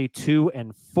currently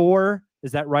 2-4.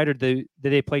 Is that right? Or did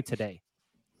they play today?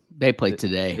 They played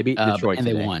today. They beat Detroit and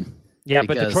today. They won. Yeah,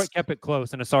 but Detroit kept it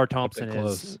close, and Asar Thompson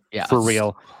is for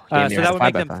real. So that would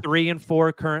make them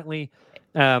 3-4 currently.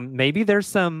 Maybe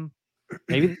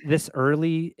this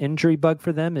early injury bug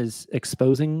for them is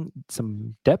exposing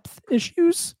some depth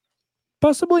issues,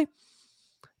 possibly.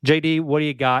 JD, what do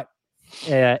you got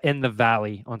in the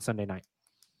Valley on Sunday night?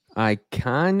 I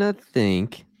kind of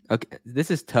think, okay,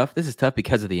 this is tough. This is tough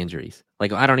because of the injuries.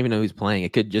 Like, I don't even know who's playing.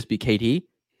 It could just be KD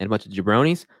and a bunch of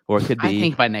jabronis, or it could be. I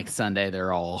think by next Sunday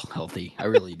they're all healthy. I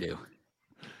really do.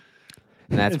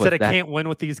 And that's Instead of can't win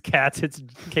with these cats, it's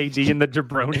KD and the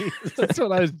jabroni. That's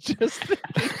what I was just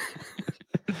thinking.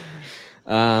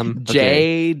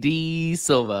 Okay. JD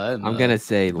Silva. I'm gonna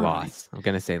say loss. I'm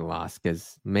gonna say loss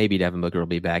because maybe Devin Booker will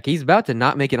be back. He's about to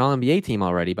not make an All-NBA team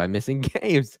already by missing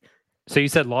games. So you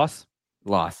said loss?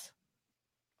 Loss.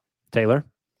 Taylor?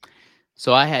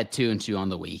 So I had 2-2 on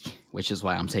the week, which is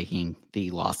why I'm taking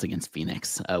the loss against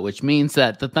Phoenix, which means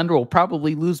that the Thunder will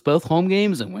probably lose both home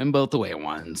games and win both away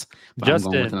ones. But I'm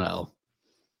going with an L.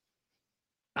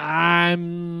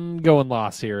 I'm going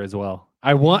loss here as well.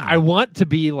 I want to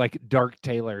be like Dark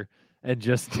Taylor and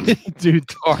just do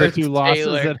two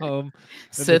losses at home,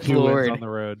 Sith Lord on the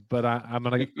road. But I'm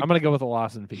gonna go with a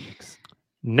loss in Phoenix.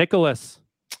 Nicholas,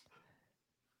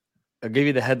 I'll give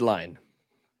you the headline.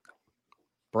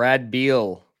 Brad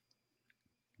Beal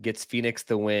gets Phoenix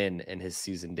the win in his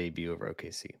season debut over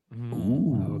OKC.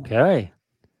 Ooh. Okay.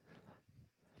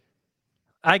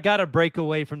 I got to break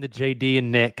away from the JD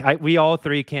and Nick. We all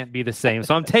three can't be the same.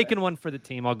 So I'm taking one for the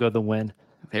team. I'll go the win.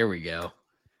 There we go.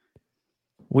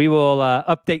 We will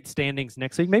update standings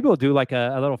next week. Maybe we'll do like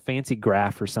a little fancy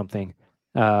graph or something.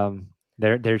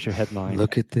 There's your headline.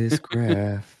 Look at this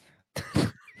graph.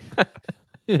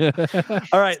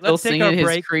 All right, Still let's take our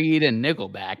break. His Creed and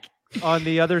Nickelback. On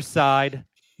the other side,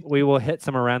 we will hit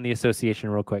some around the association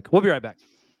real quick. We'll be right back.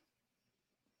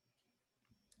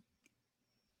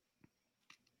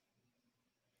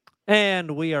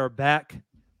 And we are back.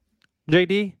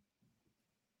 JD,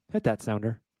 hit that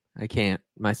sounder. I can't.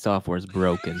 My software's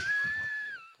broken.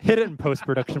 Hit it in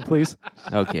post-production, please.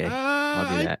 Okay,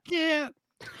 I'll do that.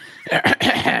 I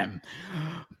can't.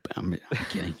 I'm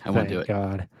kidding. I won't do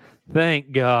it.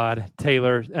 Thank God,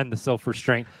 Taylor and the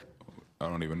self-restraint. I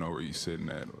don't even know where you're sitting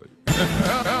at.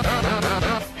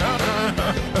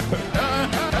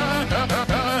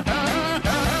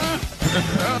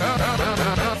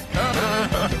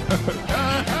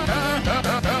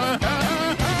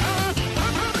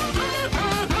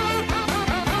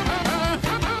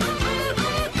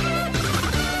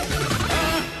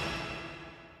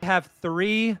 Have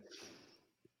 3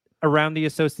 around the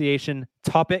association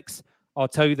topics. I'll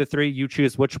tell you the 3. You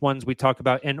choose which ones we talk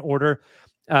about in order.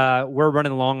 We're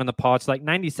running long on the pod. It's like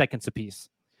 90 seconds apiece.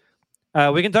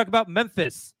 We can talk about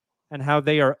Memphis and how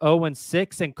they are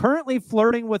 0-6 and currently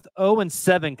flirting with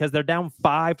 0-7 because they're down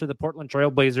 5 to the Portland Trail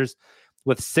Blazers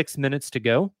with 6 minutes to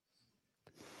go.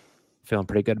 Feeling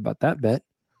pretty good about that bet.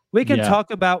 We can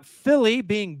talk about Philly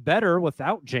being better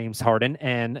without James Harden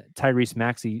and Tyrese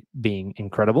Maxey being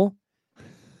incredible.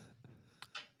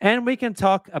 And we can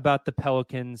talk about the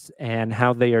Pelicans and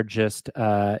how they are just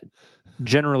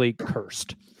generally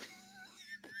cursed.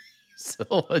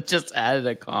 Silva just added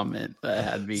a comment that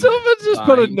had me. Silva just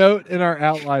put a note in our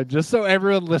outline just so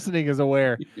everyone listening is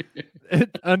aware.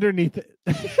 Underneath it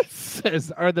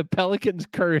says, "Are the Pelicans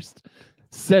cursed?"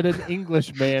 Said an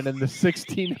Englishman in the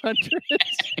 1600s.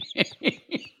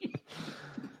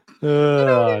 I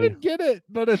don't even get it,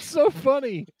 but it's so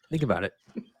funny. Think about it.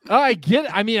 Oh, I get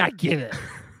it. I mean, I get it.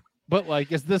 But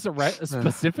like, is this a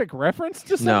specific reference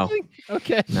to something? No.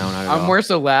 Okay. No, not at I'm all. more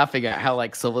so laughing at how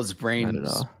like Silva's brain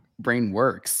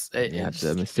works. It's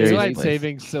a mysterious Daylight place.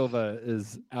 saving Silva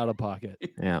is out of pocket.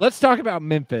 Yeah. Let's talk about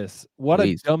Memphis. What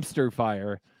Please. a dumpster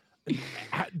fire.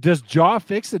 Does Jaw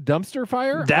fix a dumpster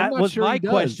fire? That was my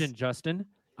question, Justin.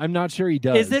 I'm not sure he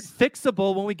does. Is it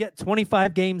fixable when we get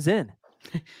 25 games in?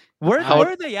 Where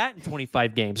are they at in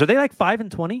 25 games? Are they like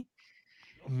 5-20?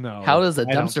 No. How does a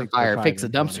dumpster fire fix a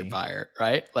dumpster fire,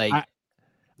 right? Like,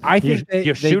 I think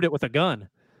you shoot it with a gun.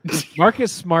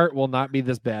 Marcus Smart will not be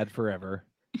this bad forever.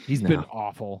 He's been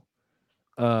awful.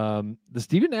 The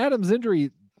Steven Adams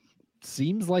injury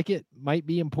seems like it might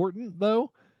be important,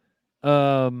 though.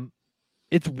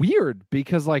 It's weird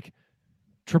because like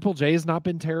Triple J has not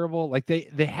been terrible. Like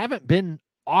they haven't been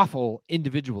awful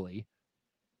individually,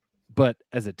 but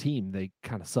as a team they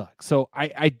kind of suck. So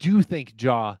I do think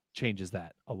Jaw changes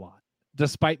that a lot.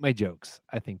 Despite my jokes,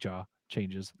 I think Jaw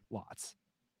changes lots.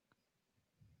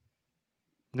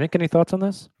 Nick, any thoughts on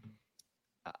this?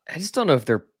 I just don't know if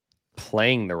they're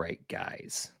playing the right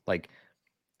guys. Like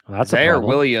that's Zaire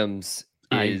Williams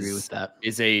I agree with that.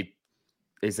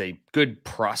 Is a good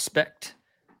prospect.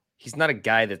 He's not a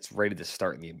guy that's ready to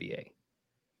start in the NBA.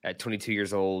 At 22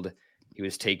 years old, he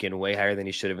was taken way higher than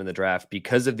he should have in the draft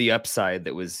because of the upside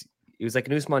that was. He was like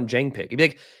an Ousmane Dieng pick. He'd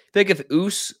be like if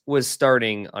Us was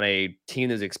starting on a team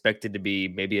that's expected to be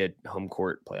maybe a home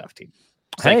court playoff team.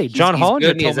 It's hey, like John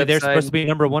Hollinger told me they're upside. supposed to be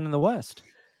number 1 in the West.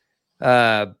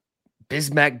 Bismack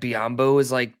Biyombo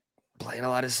is like playing a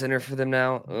lot of center for them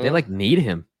now. They like need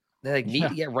him. They like need,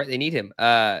 right. They need him.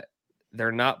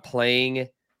 They're not playing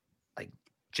like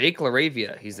Jake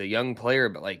LaRavia, he's a young player,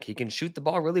 but like he can shoot the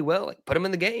ball really well. Like put him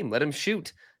in the game, let him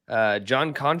shoot.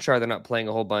 John Conchar, they're not playing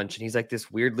a whole bunch, and he's like this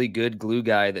weirdly good glue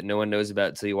guy that no one knows about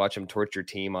until you watch him torch your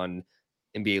team on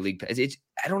NBA League Pass.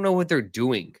 I don't know what they're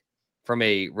doing from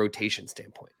a rotation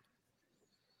standpoint.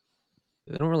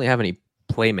 They don't really have any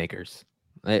playmakers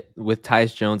with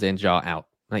Tyus Jones and Ja out.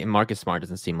 Like Marcus Smart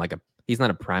doesn't seem like he's not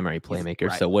a primary playmaker.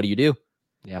 Right. So what do you do?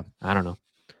 Yeah, I don't know.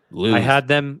 Lose. I had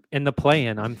them in the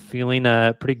play-in. I'm feeling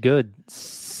pretty good.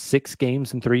 6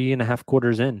 games and 3.5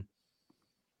 quarters in.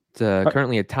 It's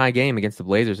currently a tie game against the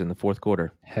Blazers in the 4th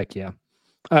quarter. Heck yeah.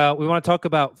 We want to talk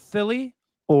about Philly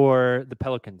or the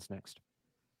Pelicans next?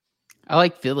 I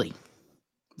like Philly.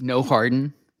 No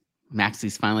Harden.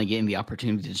 Maxi's finally getting the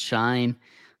opportunity to shine,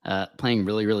 playing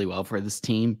really, really well for this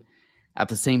team. At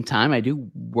the same time, I do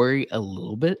worry a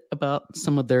little bit about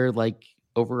some of their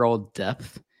overall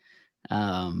depth.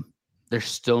 They're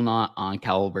still not on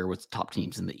caliber with top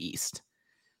teams in the East.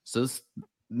 So this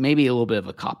maybe a little bit of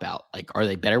a cop-out. Are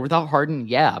they better without Harden?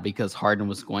 Yeah, because Harden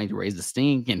was going to raise the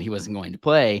stink and he wasn't going to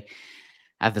play.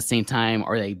 At the same time,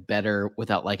 are they better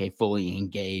without a fully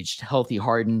engaged, healthy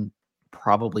Harden?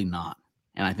 Probably not.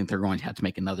 And I think they're going to have to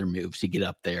make another move to get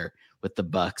up there with the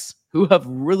Bucks, who have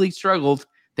really struggled.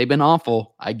 They've been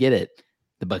awful. I get it.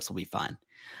 The Bucks will be fine.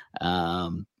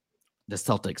 The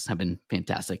Celtics have been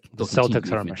fantastic. The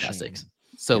Celtics are fantastic.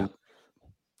 So yeah.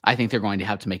 I think they're going to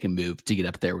have to make a move to get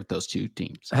up there with those two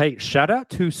teams. Hey, shout out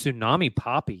to Tsunami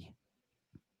Poppy.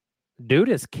 Dude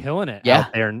is killing it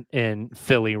out there in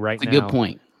Philly right now. That's a good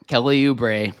point. Kelly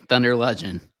Oubre, Thunder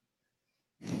legend.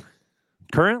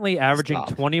 Currently averaging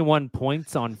 21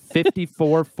 points on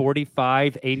 54,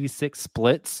 45, 86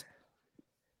 splits.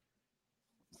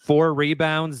 4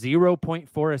 rebounds,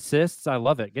 0.4 assists. I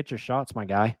love it. Get your shots, my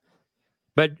guy.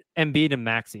 But Embiid and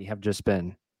Maxey have just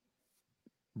been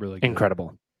really good.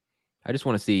 Incredible. I just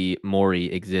want to see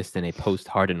Morey exist in a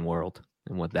post-Harden world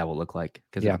and what that will look like.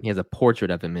 Because he has a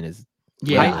portrait of him in his...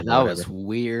 Yeah, that was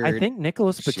weird. I think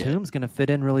Nicholas Batum's going to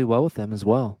fit in really well with them as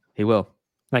well. He will.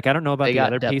 I don't know about the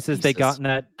other pieces they got in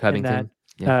that. Covington.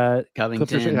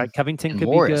 Covington could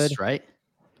Morris, be good. Right?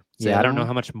 Yeah, I don't know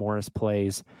how much Morris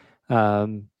plays. What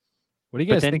do you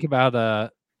guys think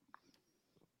about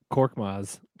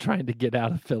Korkmaz trying to get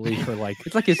out of Philly for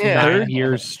it's like his 9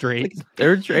 years straight?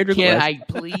 Third trade request. Can I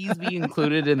please be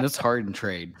included in this Harden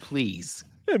trade? Please.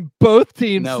 And both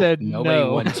teams said nobody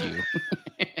no. wants you.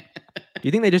 Do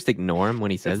you think they just ignore him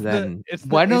when he says that?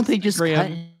 Why don't they just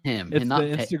cut him? It's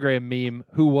the Instagram meme.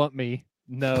 Who want me?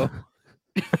 No.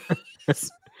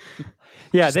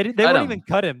 Yeah, they won't even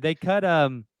cut him. They cut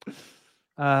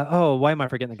why am I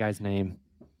forgetting the guy's name?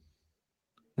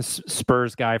 The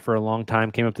Spurs guy for a long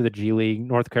time, came up to the G League,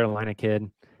 North Carolina kid.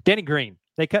 Danny Green.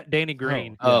 They cut Danny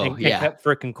Green and cut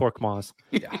frickin' Korkmaz.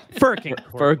 Yeah. Frickin'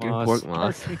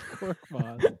 Korkmaz.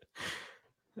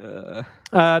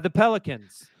 The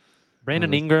Pelicans.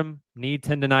 Brandon Ingram, knee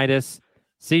tendonitis.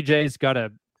 CJ's got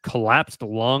a collapsed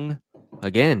lung.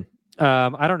 Again.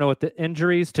 I don't know what the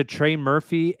injuries to Trey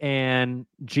Murphy and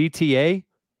GTA,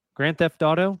 Grand Theft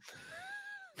Auto.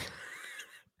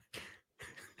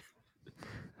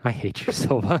 I hate you,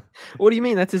 Silva. What do you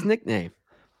mean? That's his nickname.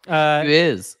 It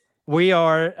is. We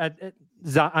are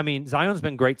Zion's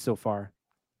been great so far.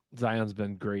 Zion's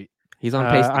been great. He's on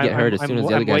pace to get hurt as soon as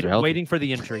the other guys are healthy. Waiting for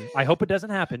the injury. I hope it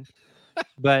doesn't happen.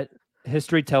 But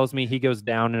history tells me he goes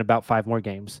down in about 5 more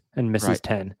games and misses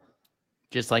 10.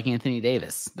 Just like Anthony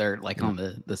Davis. They're on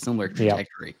the similar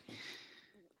trajectory. Yeah.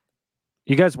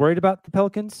 You guys worried about the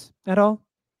Pelicans at all?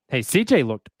 Hey, CJ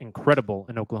looked incredible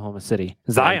in Oklahoma City.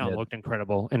 Zion looked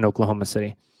incredible in Oklahoma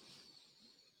City.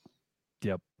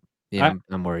 Yep. Yeah,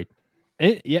 I'm worried.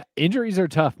 Injuries are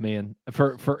tough, man,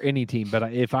 for any team.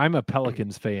 But if I'm a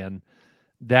Pelicans fan,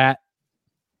 that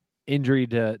injury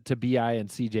to BI and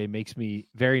CJ makes me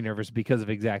very nervous because of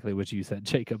exactly what you said,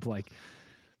 Jacob.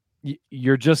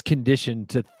 You're just conditioned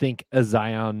to think a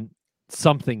Zion,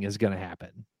 something is going to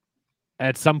happen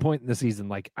at some point in the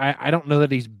season. I don't know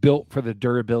that he's built for the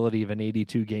durability of an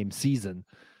 82-game season.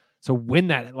 So when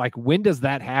does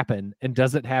that happen? And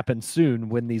does it happen soon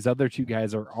when these other 2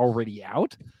 guys are already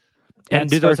out? And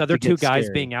do those other 2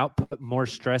 guys being out put more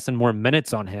stress and more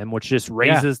minutes on him, which just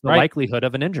raises the likelihood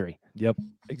of an injury? Yep,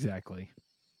 exactly.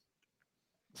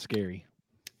 Scary.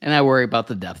 And I worry about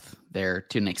the depth there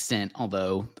to an extent,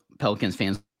 although Pelicans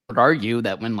fans would argue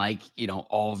that when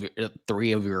all of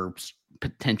 3 of your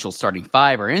potential starting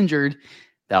 5 are injured,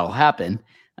 that'll happen.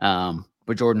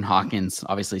 But Jordan Hawkins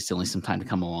obviously still needs some time to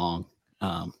come along.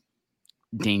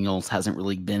 Daniels hasn't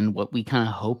really been what we kind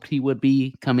of hoped he would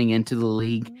be coming into the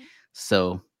league.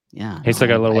 So Yeah. He still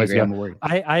got a little ways to I'm go. worried.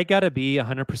 I got to be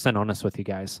 100% honest with you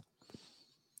guys.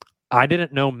 I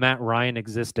didn't know Matt Ryan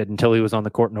existed until he was on the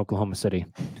court in Oklahoma City.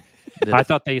 I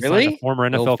thought they signed a former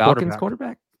NFL Falcons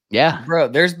quarterback. Yeah. Bro,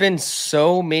 there's been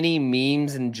so many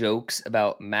memes and jokes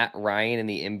about Matt Ryan in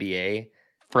the NBA.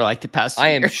 For like the past I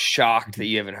am year. shocked that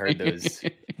you haven't heard those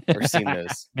or seen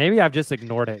those. Maybe I've just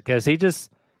ignored it because he just,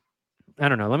 I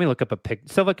don't know. Let me look up a pic.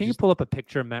 Silva, can you pull up a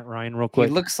picture of Matt Ryan real quick?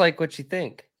 He looks like what you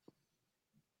think.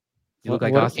 You look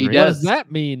like What- Austin he Reeves. What does. does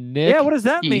that mean, Nick? Yeah, what does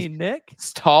that He- mean, Nick?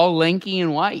 It's tall, lanky,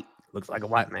 and white. Looks like a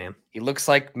white man. He looks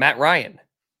like Matt Ryan.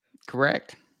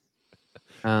 Correct.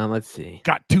 Let's see.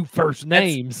 Got two first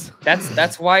names.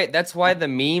 That's why the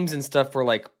memes and stuff were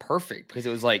like perfect because it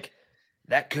was like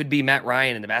that could be Matt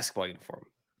Ryan in the basketball uniform.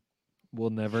 We'll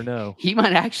never know. He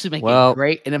might actually make Well, a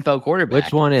great NFL quarterback.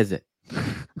 Which one is it?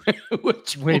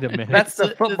 Wait a minute. That's the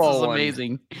This football is one.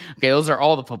 amazing. Okay, those are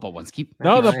all the football ones.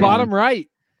 No, the Ryan. bottom right.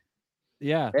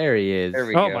 Yeah. There he is. There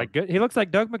we Oh go. my good. He looks like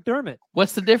Doug McDermott.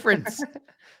 What's the difference?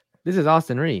 This is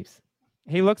Austin Reeves.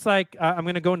 He looks like I'm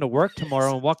going to go into work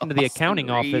tomorrow and walk into the Austin accounting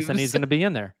office, and he's Reeves. going to be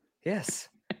in there. Yes,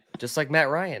 just like Matt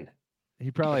Ryan. He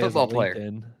probably has a Football player.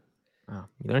 LinkedIn. Oh,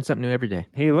 you learn something new every day.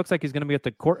 He looks like he's going to be at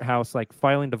the courthouse, like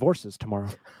filing divorces tomorrow.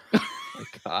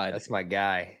 God. That's my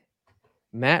guy.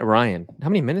 Matt Ryan. How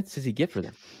many minutes does he get for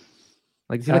them?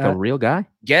 Like, is he like a real guy?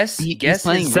 Guess He's guess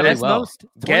playing his, really Best well. most,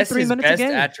 guess 23 his minutes a best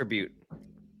game. attribute.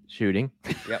 Shooting.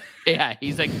 Yeah,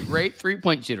 he's a great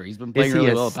 3-point shooter. He's been Is playing he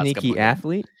really a well. the past couple sneaky of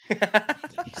athlete?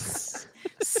 games.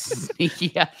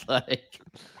 Sneaky athletic.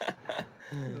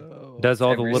 Does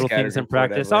all the Every little scattered things in report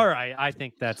practice. ever. All right. I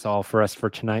think that's all for us for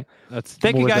tonight. That's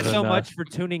Thank you more guys than so enough. much for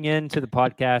tuning in to the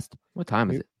podcast. What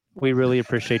time is it? We really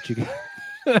appreciate you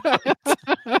guys.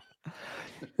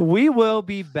 We will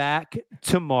be back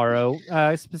tomorrow.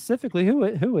 Specifically,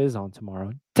 who is on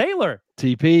tomorrow? Taylor.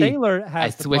 TP. Taylor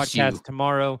has I the switched podcast you.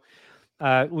 tomorrow.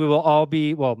 We will all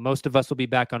be, well, most of us will be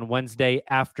back on Wednesday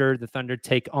after the Thunder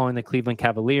take on the Cleveland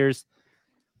Cavaliers.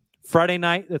 Friday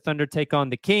night, the Thunder take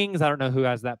on the Kings. I don't know who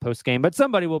has that post game, but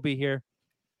somebody will be here.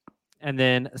 And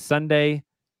then Sunday,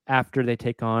 after they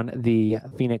take on the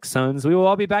Phoenix Suns, we will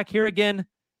all be back here again,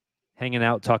 hanging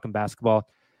out, talking basketball.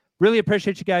 Really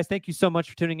appreciate you guys. Thank you so much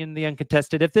for tuning in to The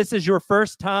Uncontested. If this is your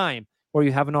first time or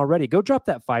you haven't already, go drop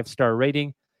that 5-star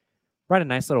rating. Write a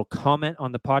nice little comment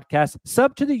on the podcast.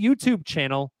 Sub to the YouTube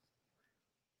channel.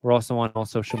 We're also on all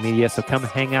social media, so come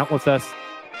hang out with us.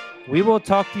 We will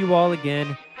talk to you all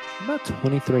again about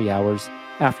 23 hours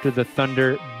after the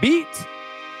Thunder beat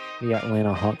the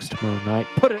Atlanta Hawks tomorrow night.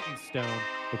 Put it in stone,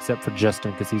 except for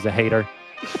Justin because he's a hater.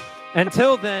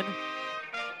 Until then,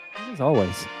 as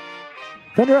always,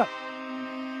 Thunder up.